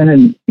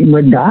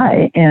would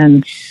die,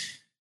 and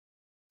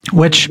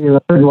Which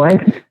the Lord's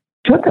wife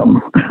took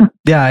them.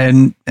 yeah,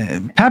 and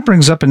Pat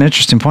brings up an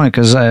interesting point,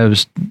 because I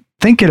was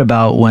thinking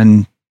about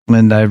when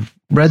I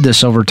read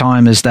this over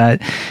time, is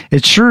that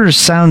it sure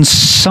sounds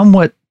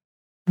somewhat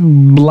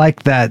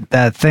like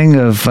that thing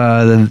of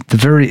the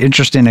very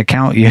interesting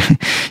account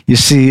you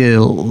see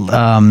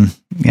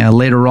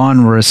later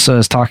on, where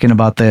it's talking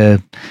about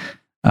the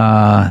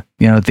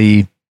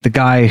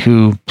guy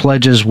who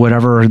pledges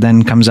whatever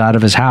then comes out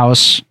of his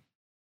house,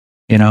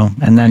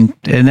 and then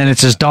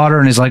it's his daughter,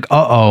 and he's like,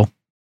 uh-oh.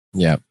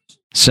 Yeah.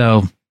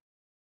 So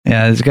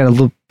yeah, it's got a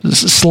little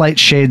slight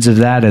shades of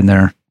that in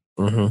there.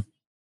 Mm-hmm.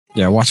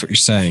 Yeah, watch what you're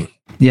saying.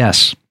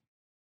 Yes.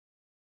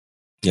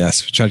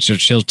 Yes, try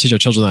to teach our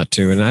children that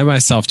too. And I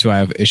myself too, I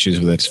have issues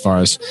with it as far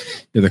as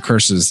the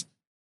curses.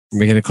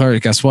 Making it clear,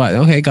 guess what?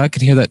 Okay, God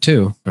can hear that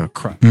too. Oh,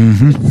 crap.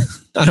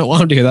 Mm-hmm. I don't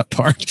want him to hear that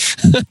part.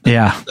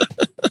 Yeah.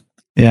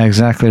 Yeah,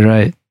 exactly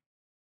right.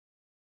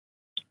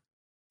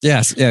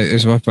 Yes, yeah,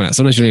 there's one point.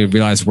 Sometimes you don't even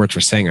realize the words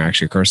we're saying are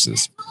actually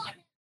curses.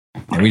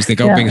 And we just think,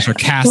 being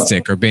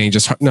sarcastic or being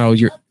just, no,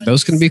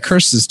 those can be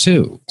curses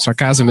too.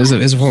 Sarcasm is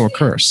a form of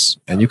curse,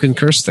 and you can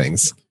curse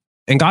things.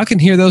 And God can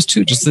hear those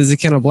too, just as he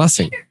can a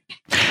blessing.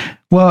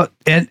 Well,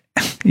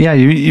 yeah,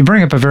 you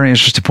bring up a very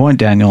interesting point,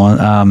 Daniel,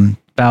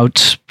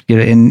 about,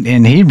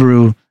 in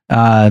Hebrew,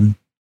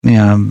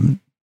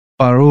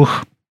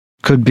 Baruch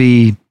could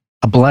be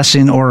a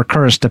blessing or a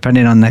curse,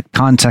 depending on the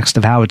context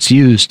of how it's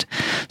used.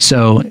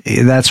 So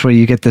that's where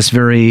you get this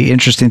very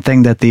interesting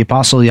thing that the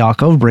Apostle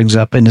Yaakov brings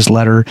up in his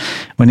letter,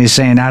 when he's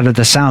saying, out of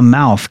the sound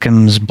mouth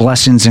comes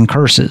blessings and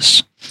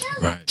curses.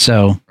 Right.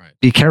 So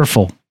be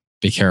careful.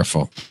 Be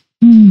careful.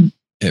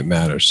 It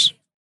matters.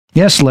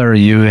 Yes, Larry,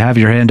 you have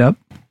your hand up.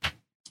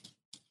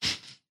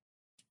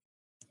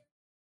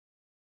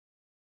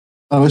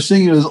 I was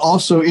thinking it was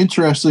also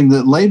interesting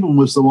that Laban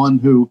was the one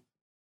who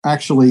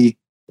actually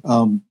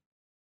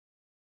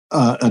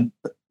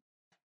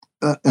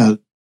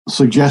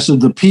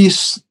suggested the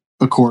peace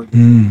accord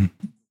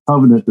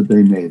covenant that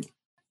they made,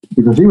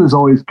 because he was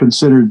always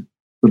considered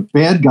the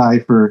bad guy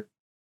for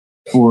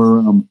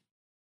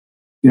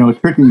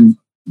tricking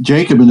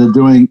Jacob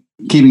into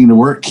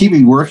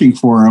keeping working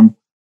for him.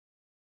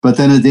 But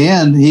then at the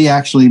end, he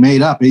actually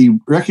made up. He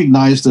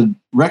recognized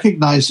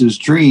his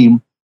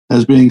dream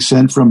as being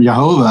sent from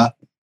Jehovah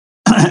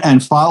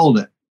and followed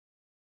it.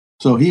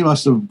 So he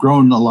must have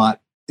grown a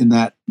lot in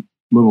that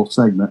little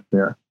segment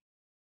there.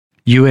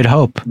 You would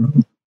hope.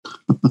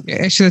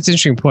 Actually, that's an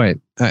interesting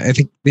point. I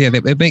think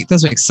it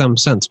does make some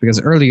sense,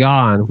 because early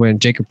on, when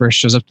Jacob first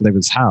shows up to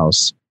Laban's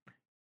house,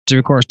 Jacob,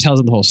 of course, tells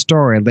him the whole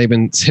story, and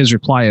his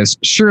reply is,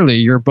 "Surely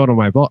you're bone of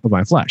my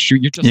flesh. You're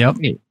just like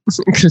me."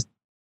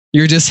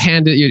 You're just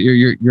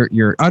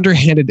your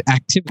underhanded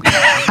activity.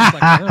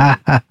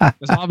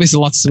 There's obviously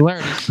lots of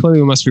similarities. Clearly,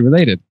 we must be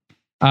related.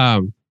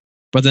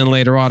 But then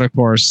later on, of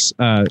course,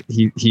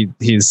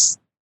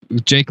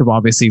 Jacob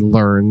obviously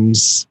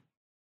learns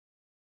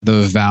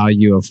the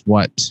value of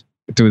what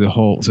through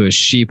his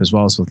sheep, as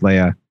well as with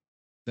Leah,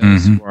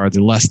 those who are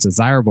the less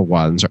desirable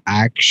ones are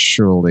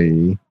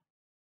actually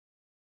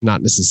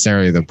not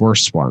necessarily the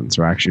worst ones,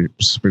 or actually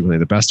frequently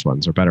the best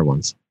ones or better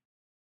ones.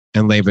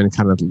 And Laban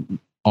kind of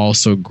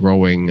also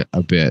growing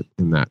a bit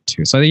in that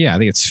too. So I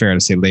think it's fair to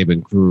say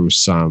Laban grew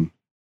some.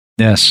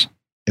 Yes.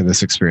 In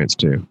this experience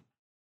too.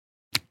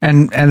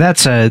 And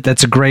that's a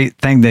great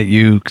thing that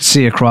you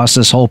see across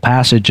this whole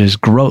passage is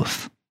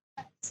growth.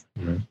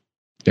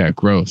 Yeah,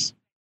 growth.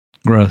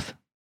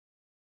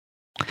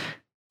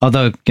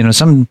 Although,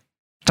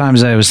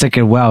 sometimes I was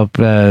thinking, wow,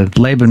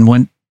 Laban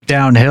went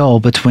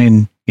downhill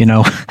between,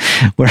 with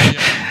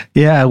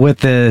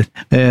the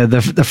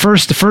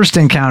first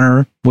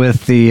encounter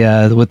with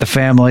the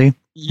family,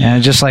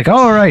 and just like, oh,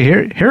 all right,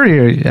 here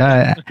you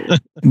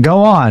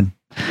go on.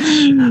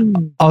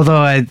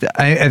 Although I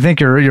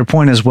think your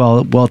point is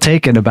well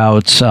taken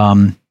about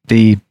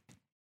the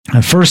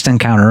first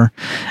encounter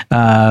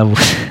with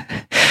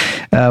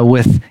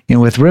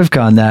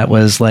Rivka, and that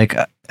was like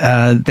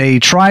they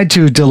tried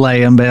to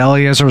delay him, but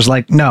Eliezer was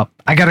like, no,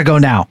 I got to go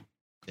now.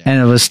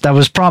 And that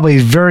was probably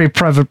very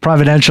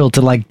providential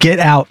to like get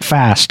out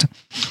fast.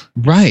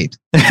 Right.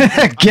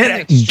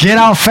 get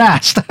out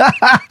fast.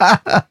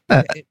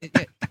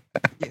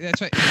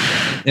 That's right.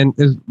 And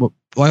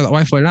my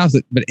wife pointed out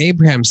that, but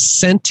Abraham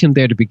sent him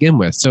there to begin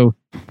with. So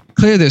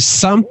clearly there's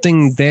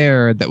something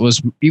there that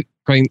was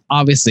going,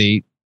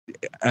 obviously,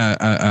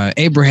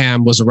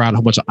 Abraham was around a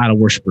whole bunch of idol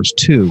worshippers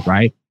too,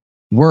 right?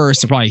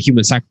 worse, they're probably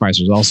human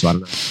sacrificers also. I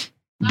don't know,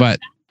 but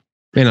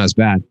maybe not as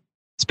bad.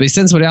 But he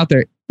sends somebody out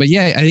there. But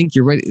yeah, I think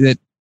you're right that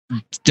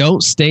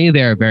don't stay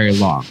there very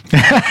long.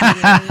 Get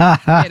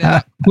it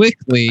out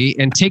quickly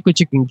and take what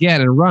you can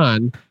get and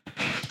run.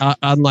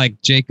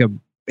 Unlike Jacob,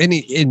 and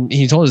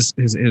he told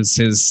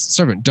his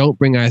servant, "Don't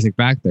bring Isaac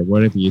back there,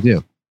 whatever you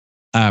do."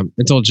 And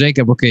told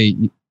Jacob, "Okay."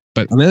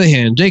 But on the other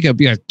hand,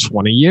 Jacob, you have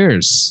 20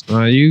 years.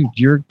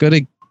 You're good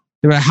at,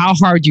 no matter how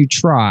hard you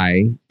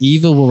try,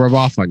 evil will rub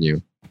off on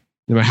you.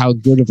 No matter how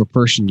good of a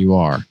person you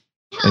are,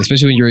 and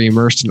especially when you're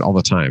immersed in it all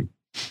the time.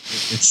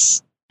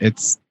 It's.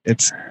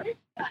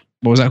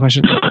 What was that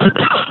question?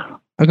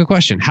 A good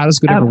question. How does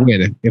good ever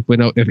win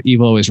if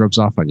evil always rubs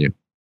off on you?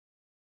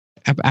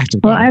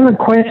 Well, I have a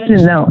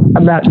question though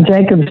about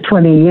Jacob's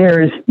 20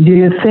 years. Do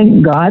you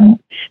think God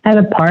had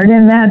a part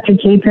in that to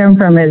keep him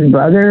from his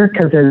brother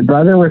because his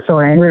brother was so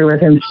angry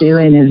with him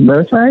stealing his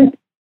birthright?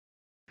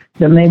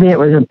 So maybe it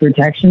was a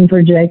protection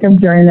for Jacob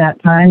during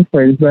that time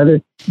for his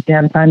brother to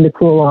have time to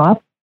cool off.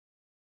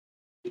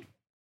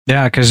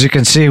 Yeah, because you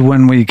can see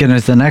when we get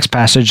into the next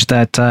passage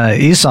that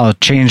Esau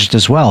changed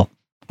as well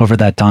over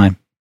that time.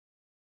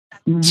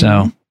 Mm-hmm.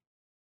 So,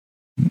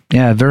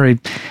 yeah, very,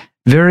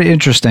 very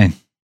interesting.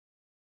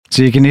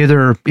 So you can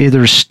either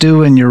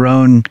stew in your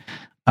own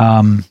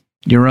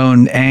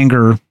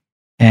anger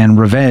and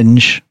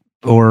revenge,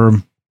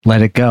 or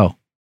let it go.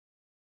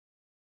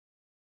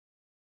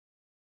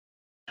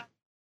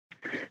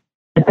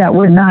 But that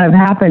would not have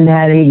happened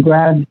had he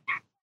grabbed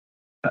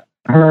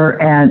her,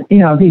 and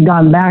if he'd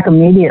gone back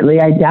immediately,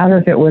 I doubt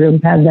if it would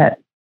have had that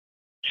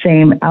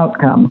same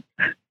outcome.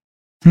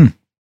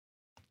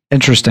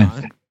 Interesting.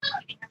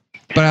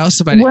 But I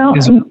also go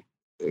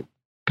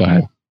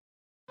ahead.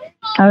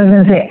 I was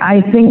going to say, I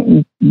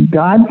think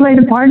God played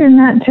a part in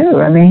that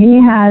too. I mean,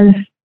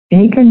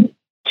 he can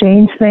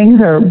change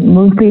things or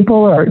move people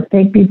or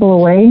take people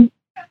away.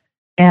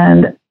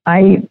 And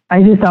I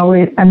just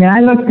always,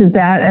 I looked at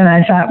that and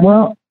I thought,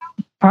 well,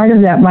 part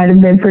of that might have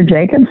been for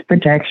Jacob's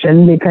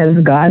protection because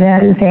God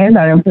had his hand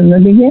on him from the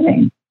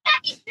beginning.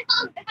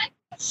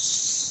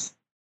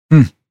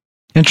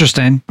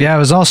 Interesting. Yeah, it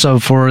was also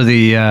for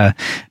the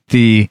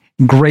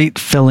great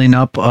filling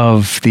up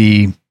of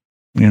the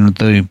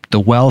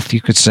wealth,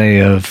 you could say,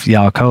 of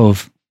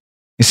Yaakov.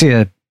 You see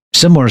a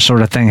similar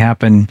sort of thing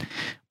happen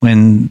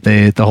when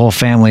the whole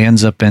family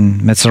ends up in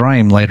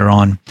Mitzrayim later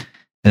on,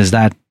 is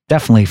that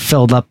definitely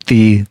filled up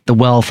the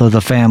wealth of the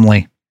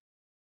family.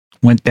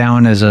 Went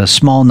down as a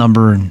small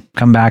number and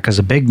come back as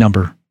a big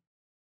number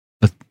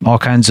with all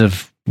kinds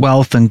of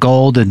wealth and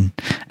gold. And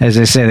as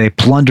they say, they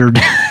plundered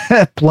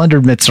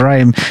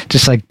Mitzrayim,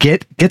 just like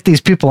get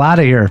these people out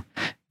of here,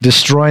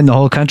 destroying the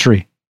whole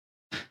country.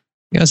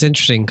 Yeah, it's an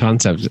interesting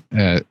concept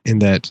in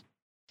that.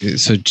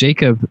 So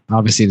Jacob,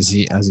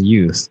 obviously, as a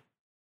youth,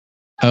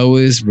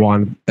 always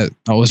wanted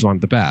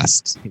the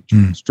best.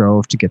 He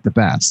strove to get the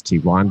best. He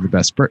wanted the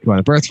best. He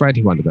wanted birthright.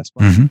 He wanted the best.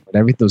 But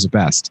everything was the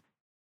best,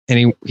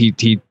 and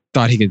he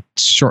thought he could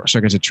short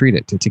circuit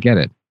to get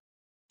it.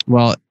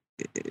 Well,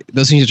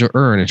 those things you have to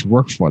earn and to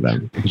work for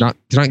them. They're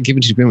not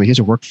given to you, but you have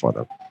to work for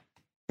them.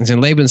 And in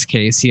Laban's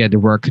case, he had to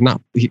work to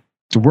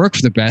work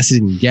for the best. He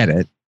didn't get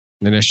it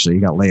initially.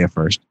 He got Leah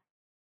first.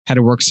 Had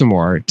to work some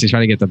more to try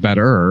to get the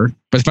better.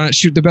 But found out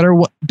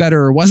the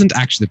better wasn't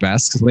actually the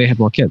best because Leah had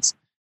more kids.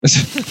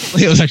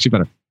 Leah was actually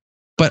better.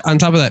 But on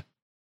top of that,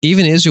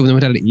 even Israel, when they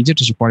went out of Egypt,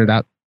 as you pointed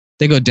out,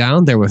 they go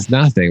down there with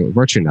nothing, with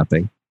virtually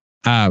nothing.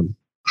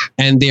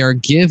 And they are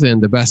given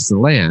the best of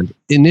the land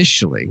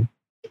initially.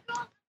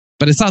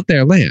 But it's not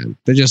their land.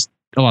 They're just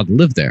allowed to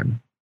live there.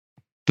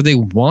 But they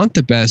want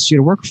the best. You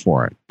to work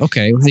for it.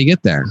 Okay, well, how do you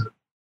get there?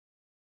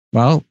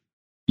 Well,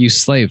 you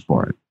slave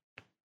for it.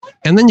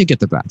 And then you get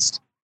the best.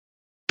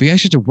 But you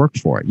actually have to work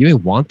for it. You may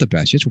want the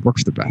best. You have to work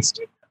for the best.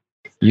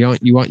 You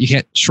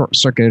can't short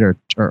circuit or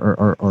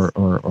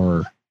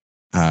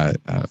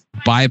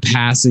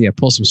bypass it.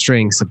 Pull some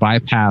strings to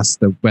bypass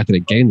the method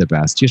of getting the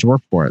best. You have to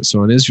work for it.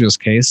 So in Israel's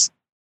case,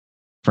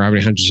 for how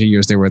many hundreds of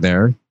years they were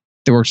there,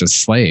 they worked as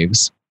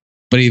slaves.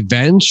 But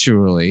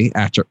eventually,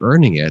 after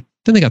earning it,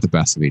 then they got the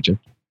best of Egypt.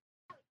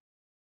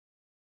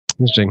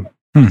 Interesting.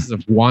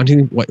 Of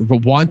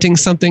wanting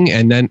something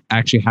and then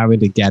actually having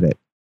to get it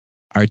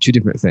are two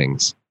different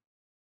things.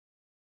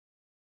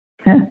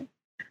 Yeah.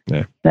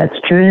 That's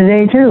true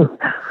today too.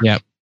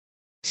 Yep.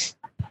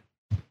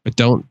 But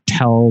don't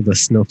tell the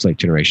snowflake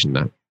generation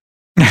that.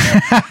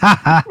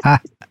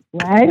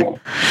 What?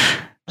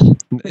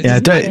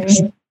 Yeah,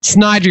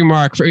 snide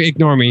remark.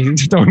 Ignore me.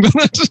 Don't.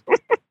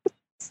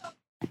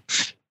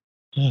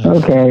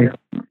 Okay.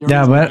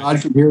 Yeah, but I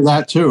can hear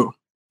that too.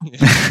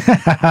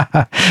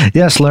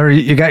 Yes, Larry,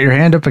 you got your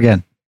hand up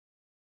again.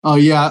 Oh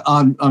yeah,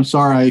 I'm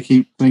sorry. I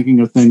keep thinking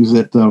of things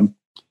that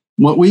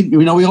what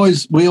we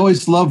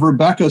always love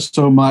Rebecca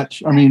so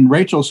much. I mean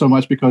Rachel so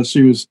much because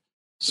she was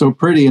so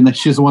pretty and that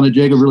she's the one that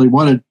Jacob really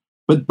wanted.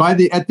 But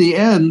at the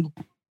end,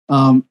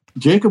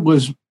 Jacob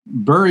was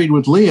buried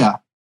with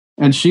Leah,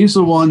 and she's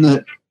the one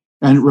that.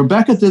 And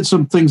Rebecca did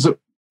some things that,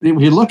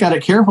 if you look at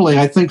it carefully,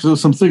 I think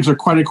some things are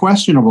quite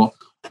questionable.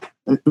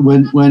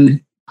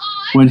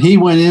 when he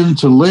went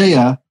into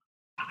Leah,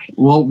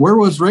 well, where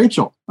was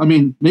Rachel? I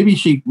mean, maybe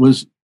she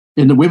was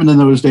in the women in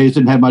those days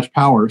didn't have much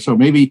power, so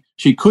maybe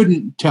she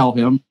couldn't tell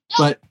him,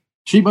 but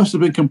she must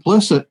have been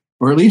complicit,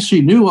 or at least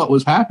she knew what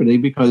was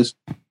happening because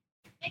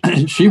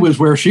she was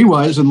where she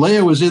was and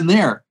Leah was in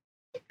there.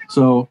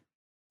 So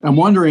I'm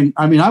wondering,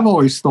 I mean, I've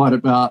always thought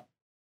about,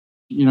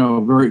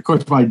 of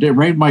course, I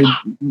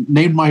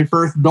named my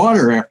first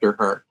daughter after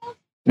her.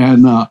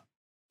 And,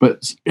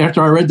 but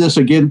after I read this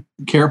again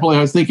carefully,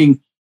 I was thinking,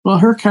 well,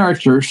 her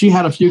character, she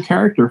had a few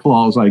character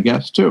flaws, I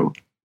guess, too.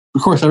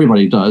 Of course,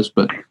 everybody does,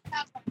 but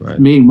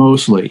me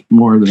mostly,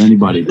 more than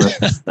anybody. But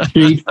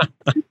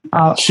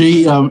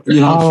she's not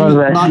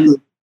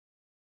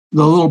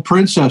the little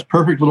princess,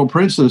 perfect little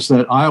princess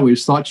that I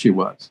always thought she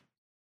was.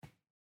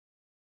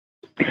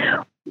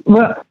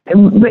 Well,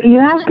 but you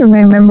have to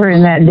remember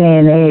in that day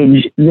and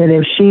age that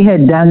if she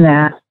had done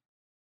that,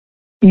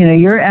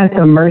 you're at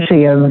the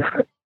mercy of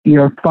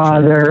your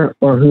father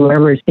or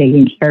whoever is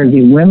taking care of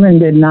you. Women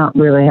did not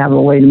really have a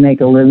way to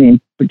make a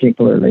living,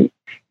 particularly.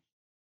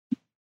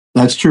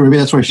 That's true. Maybe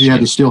that's why she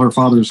had to steal her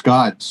father's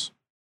gods.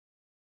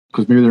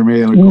 Because maybe they're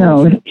made out of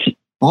gold. No.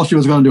 All she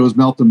was going to do was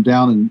melt them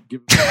down and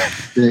give them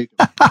big.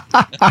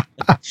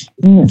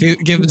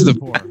 Give them to the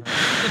poor.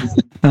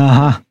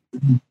 Uh-huh.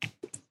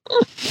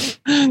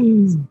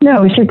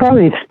 No, she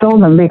probably stole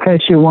them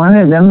because she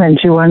wanted them and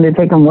she wanted to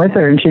take them with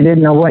her and she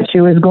didn't know what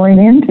she was going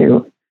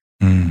into.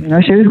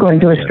 She was going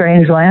to a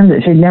strange land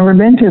that she'd never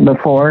been to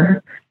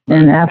before.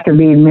 And after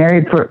being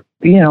married for,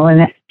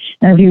 and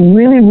if you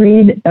really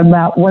read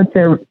about what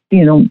their,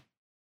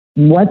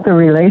 what the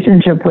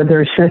relationship with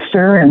her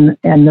sister and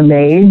the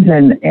maids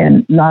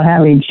and not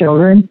having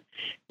children,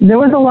 there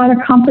was a lot of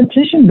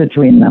competition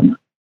between them.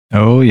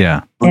 Oh,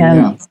 yeah.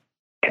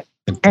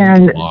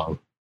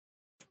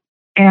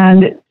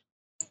 And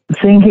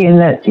thinking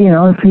that,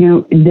 if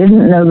you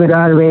didn't know the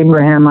God of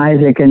Abraham,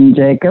 Isaac, and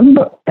Jacob,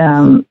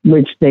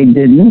 which they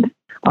didn't,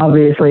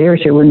 obviously, or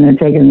she wouldn't have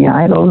taken the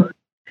idols,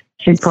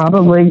 she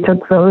probably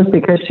took those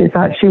because she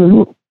thought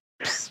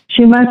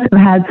she must have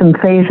had some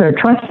faith or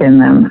trust in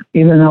them,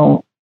 even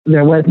though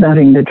there was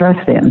nothing to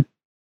trust in.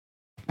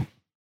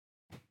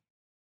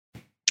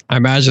 I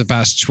imagine the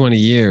past 20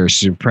 years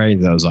she's been praying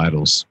to those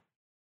idols.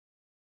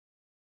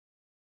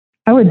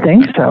 I would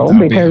think so, that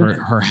would because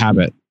be her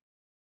habit.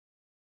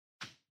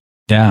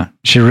 Yeah,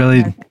 she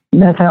really.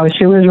 That's how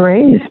she was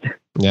raised.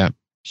 Yeah.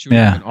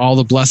 All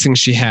the blessings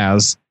she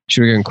has,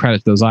 she would give credit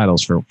to those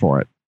idols for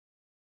it.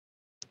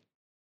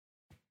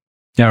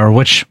 Yeah, or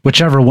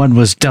whichever one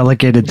was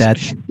delegated that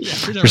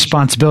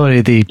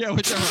responsibility, the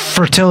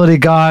fertility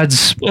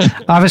gods.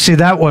 Obviously,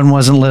 that one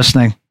wasn't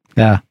listening.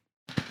 Yeah.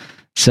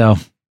 So.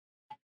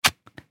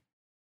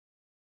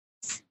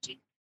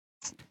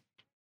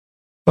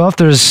 Well, if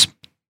there's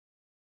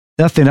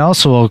nothing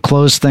else, we'll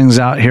close things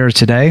out here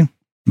today.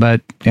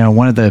 But,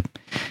 one of the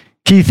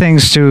key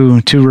things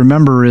to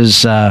remember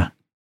is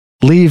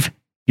leave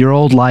your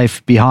old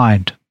life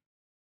behind.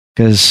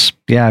 Because,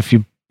 if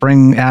you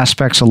bring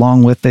aspects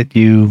along with it,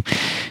 you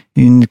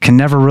can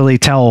never really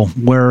tell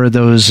where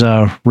those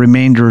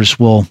remainders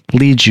will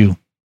lead you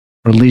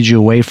or lead you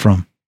away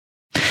from.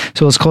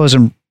 So let's close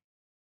them.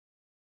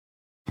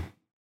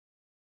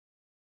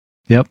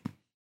 Yep,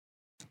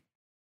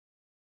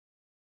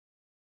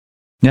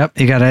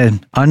 you got to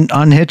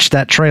unhitch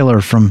that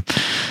trailer from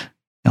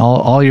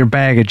all your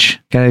baggage.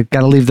 Got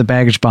to leave the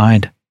baggage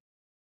behind.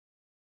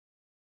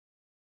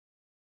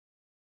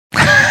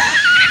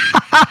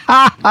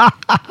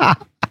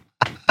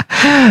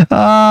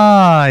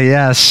 Ah,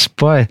 yes,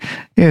 boy,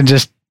 you can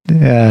just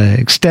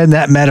extend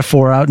that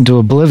metaphor out into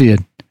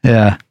oblivion.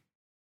 Yeah.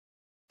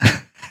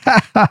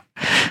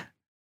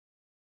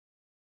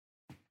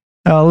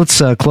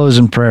 Let's close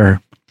in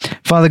prayer.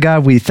 Father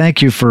God, we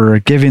thank you for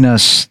giving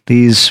us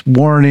these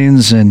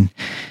warnings and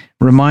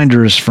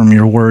reminders from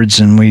your words,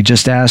 and we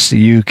just ask that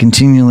you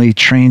continually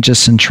change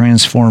us and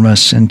transform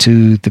us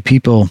into the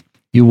people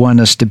you want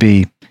us to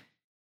be,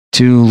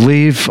 to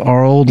leave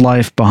our old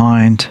life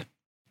behind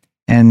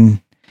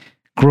and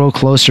grow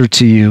closer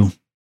to you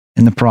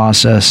in the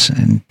process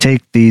and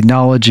take the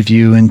knowledge of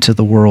you into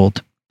the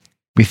world.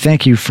 We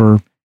thank you for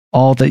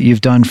all that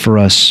you've done for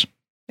us.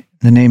 In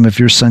the name of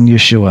your Son,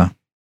 Yeshua.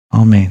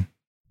 Amen.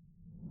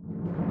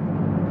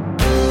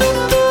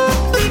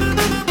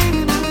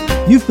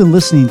 You've been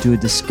listening to a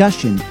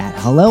discussion at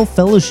Hallel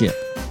Fellowship.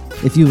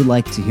 If you would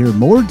like to hear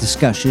more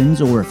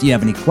discussions or if you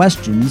have any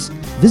questions,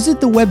 visit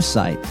the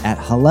website at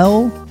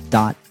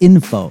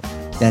hallel.info.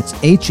 That's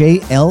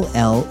HALLEL.info.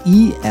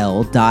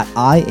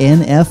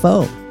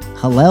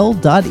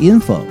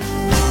 Hallel.info.